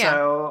good. Yeah.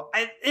 So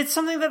it's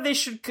something that they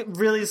should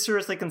really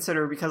seriously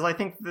consider, because I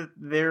think that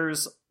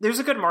there's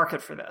a good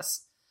market for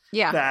this.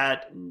 Yeah.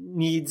 That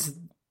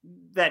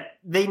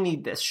they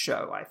need this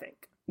show, I think.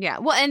 Yeah.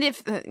 Well, and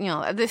if,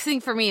 the thing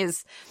for me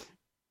is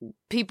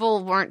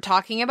people weren't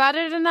talking about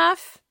it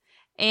enough.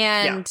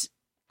 And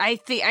I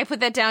think I put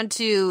that down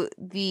to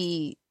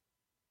the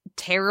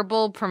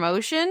terrible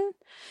promotion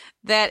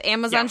that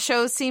Amazon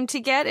shows seem to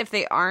get if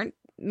they aren't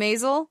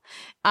Maisel.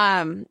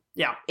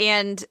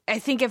 And I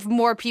think if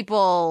more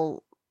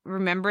people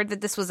remembered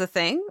that this was a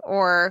thing,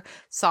 or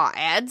saw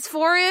ads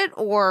for it,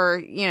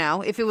 or,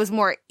 if it was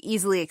more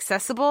easily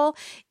accessible,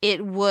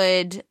 it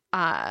would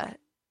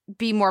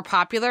be more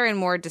popular and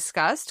more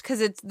discussed,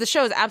 because the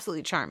show is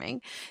absolutely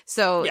charming.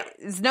 So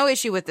there's no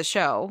issue with the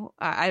show,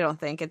 I don't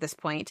think, at this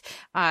point.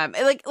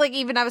 Like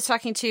even I was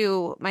talking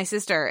to my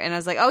sister and I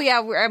was like, oh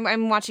yeah,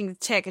 I'm watching The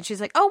Tick, and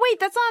she's like, oh wait,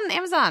 that's on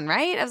Amazon,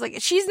 right? I was like,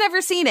 she's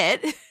never seen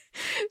it.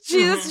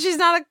 She's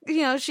not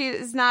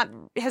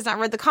has not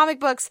read the comic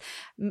books.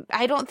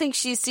 I don't think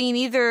she's seen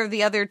either of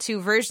the other 2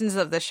 versions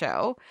of the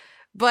show,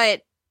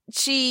 but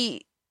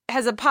she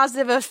has a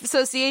positive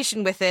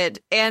association with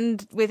it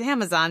and with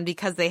Amazon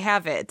because they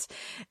have it.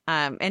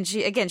 And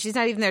she's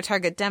not even their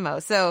target demo.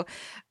 So,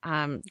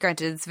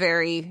 granted, it's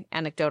very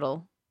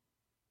anecdotal,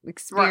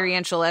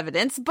 experiential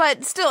evidence,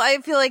 but still, I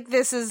feel like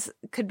this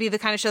could be the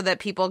kind of show that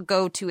people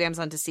go to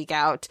Amazon to seek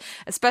out,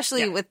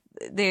 especially with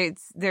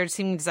their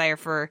seeming desire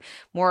for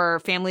more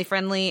family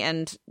friendly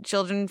and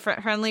children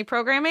friendly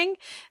programming.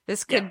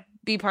 This could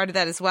be part of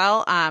that as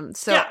well.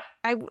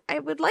 I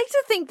would like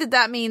to think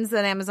that means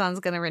that Amazon's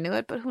going to renew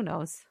it, but who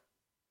knows?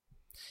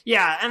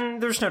 Yeah,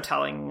 and there's no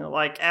telling.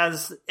 Like,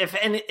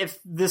 if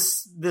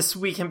this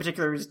week in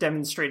particular has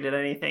demonstrated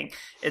anything,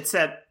 it's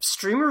that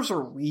streamers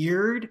are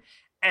weird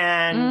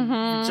and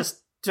we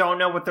just don't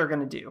know what they're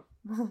going to do.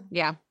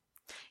 Yeah,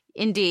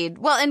 indeed.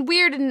 Well, and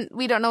weird and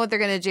we don't know what they're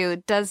going to do.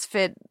 It does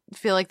feel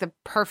like the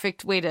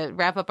perfect way to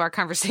wrap up our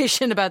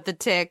conversation about The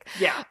Tick.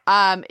 Yeah.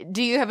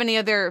 Do you have any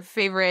other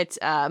favorite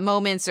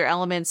moments or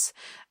elements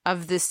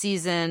of this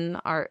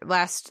season, or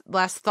last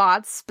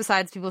thoughts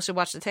besides people should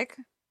watch The Tick?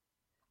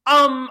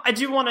 I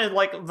do want to,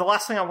 the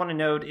last thing I want to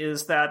note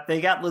is that they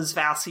got Liz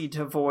Vassy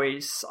to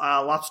voice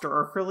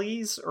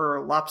Lobstercules.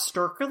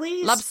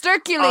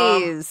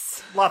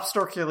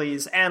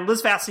 And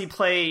Liz Vassy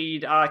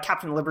played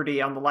Captain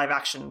Liberty on the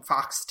live-action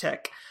Fox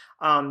Tick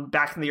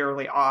back in the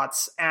early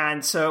aughts.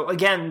 And so,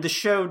 again, the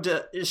show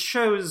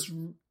shows...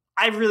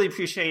 I really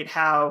appreciate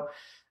how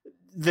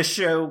the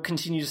show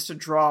continues to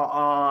draw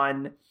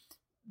on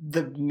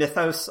the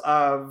mythos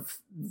of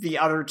the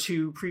other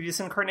two previous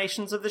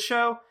incarnations of the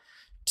show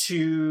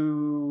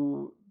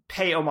to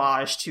pay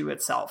homage to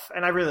itself.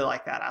 And I really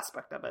like that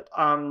aspect of it.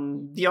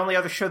 The only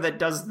other show that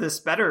does this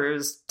better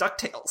is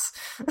DuckTales.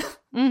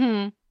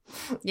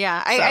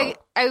 Yeah, So-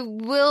 I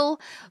will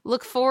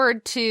look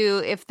forward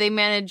to if they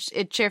manage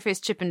a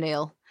Chairface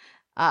Chippendale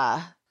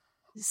I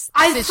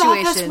situation.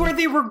 thought that's where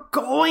they were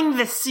going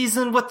this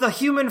season with the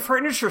human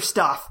furniture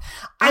stuff.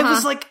 I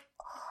was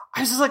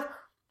just like,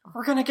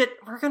 we're gonna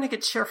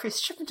get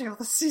Chairface Chippendale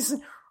this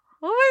season.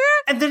 Oh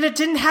my And then it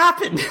didn't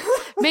happen. god!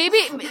 Maybe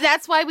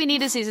that's why we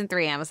need a season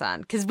 3, Amazon,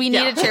 because we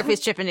need a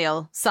Chairface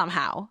Chippendale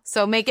somehow.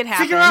 So make it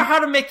happen. Figure out how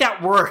to make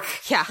that work.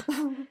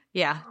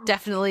 Yeah,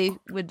 definitely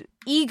would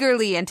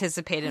eagerly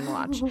anticipate and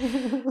watch.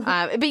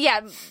 But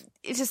yeah,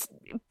 it's just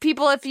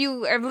people. If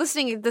you are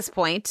listening at this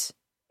point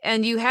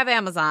and you have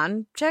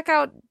Amazon, check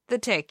out The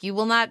Tick. You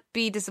will not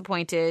be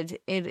disappointed.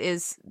 It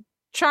is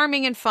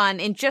charming and fun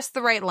in just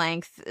the right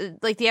length.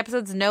 Like the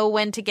episodes know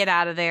when to get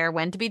out of there,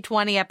 when to be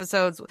 20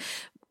 episodes,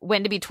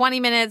 when to be 20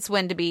 minutes,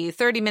 when to be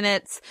 30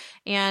 minutes.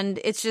 And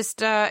it's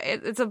just,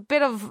 it's a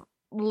bit of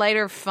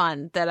lighter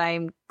fun that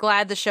I'm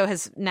glad the show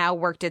has now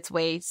worked its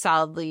way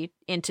solidly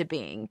into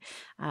being.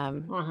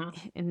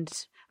 And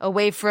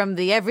away from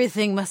the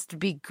everything must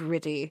be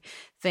gritty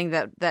thing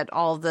that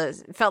all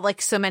the felt like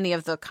so many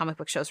of the comic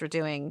book shows were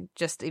doing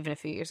just even a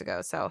few years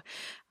ago. So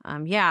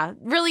yeah,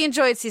 really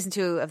enjoyed season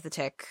 2 of The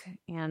Tick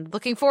and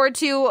looking forward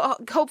to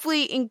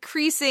hopefully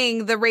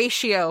increasing the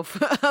ratio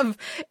of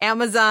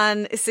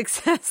Amazon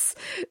success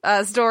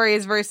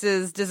stories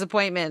versus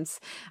disappointments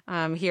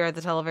here at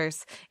the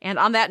Televerse. And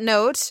on that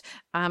note,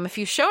 a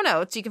few show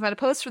notes. You can find a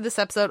post for this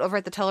episode over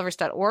at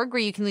theteleverse.org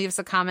where you can leave us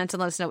a comment and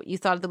let us know what you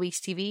thought of the week's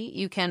TV.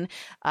 You can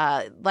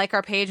like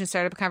our page and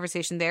start up a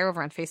conversation there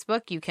over on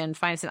Facebook. You can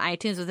find us in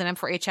iTunes with an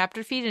M4A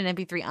chaptered feed and an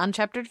MP3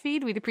 unchaptered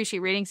feed. We'd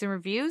appreciate ratings and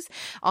reviews.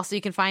 Also,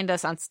 you can find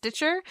us on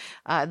Stitcher,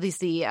 at least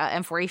the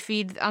M4A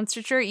feed on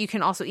Stitcher. You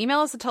can also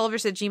email us at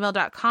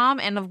televerse@gmail.com,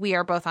 and we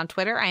are both on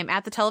Twitter. I am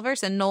at the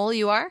Televerse, and Noel,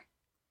 you are?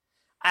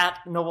 At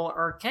Noel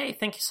RK.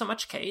 Thank you so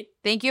much, Kate.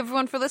 Thank you,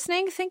 everyone, for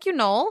listening. Thank you,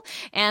 Noel.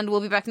 And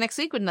we'll be back next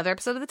week with another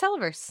episode of the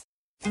Televerse.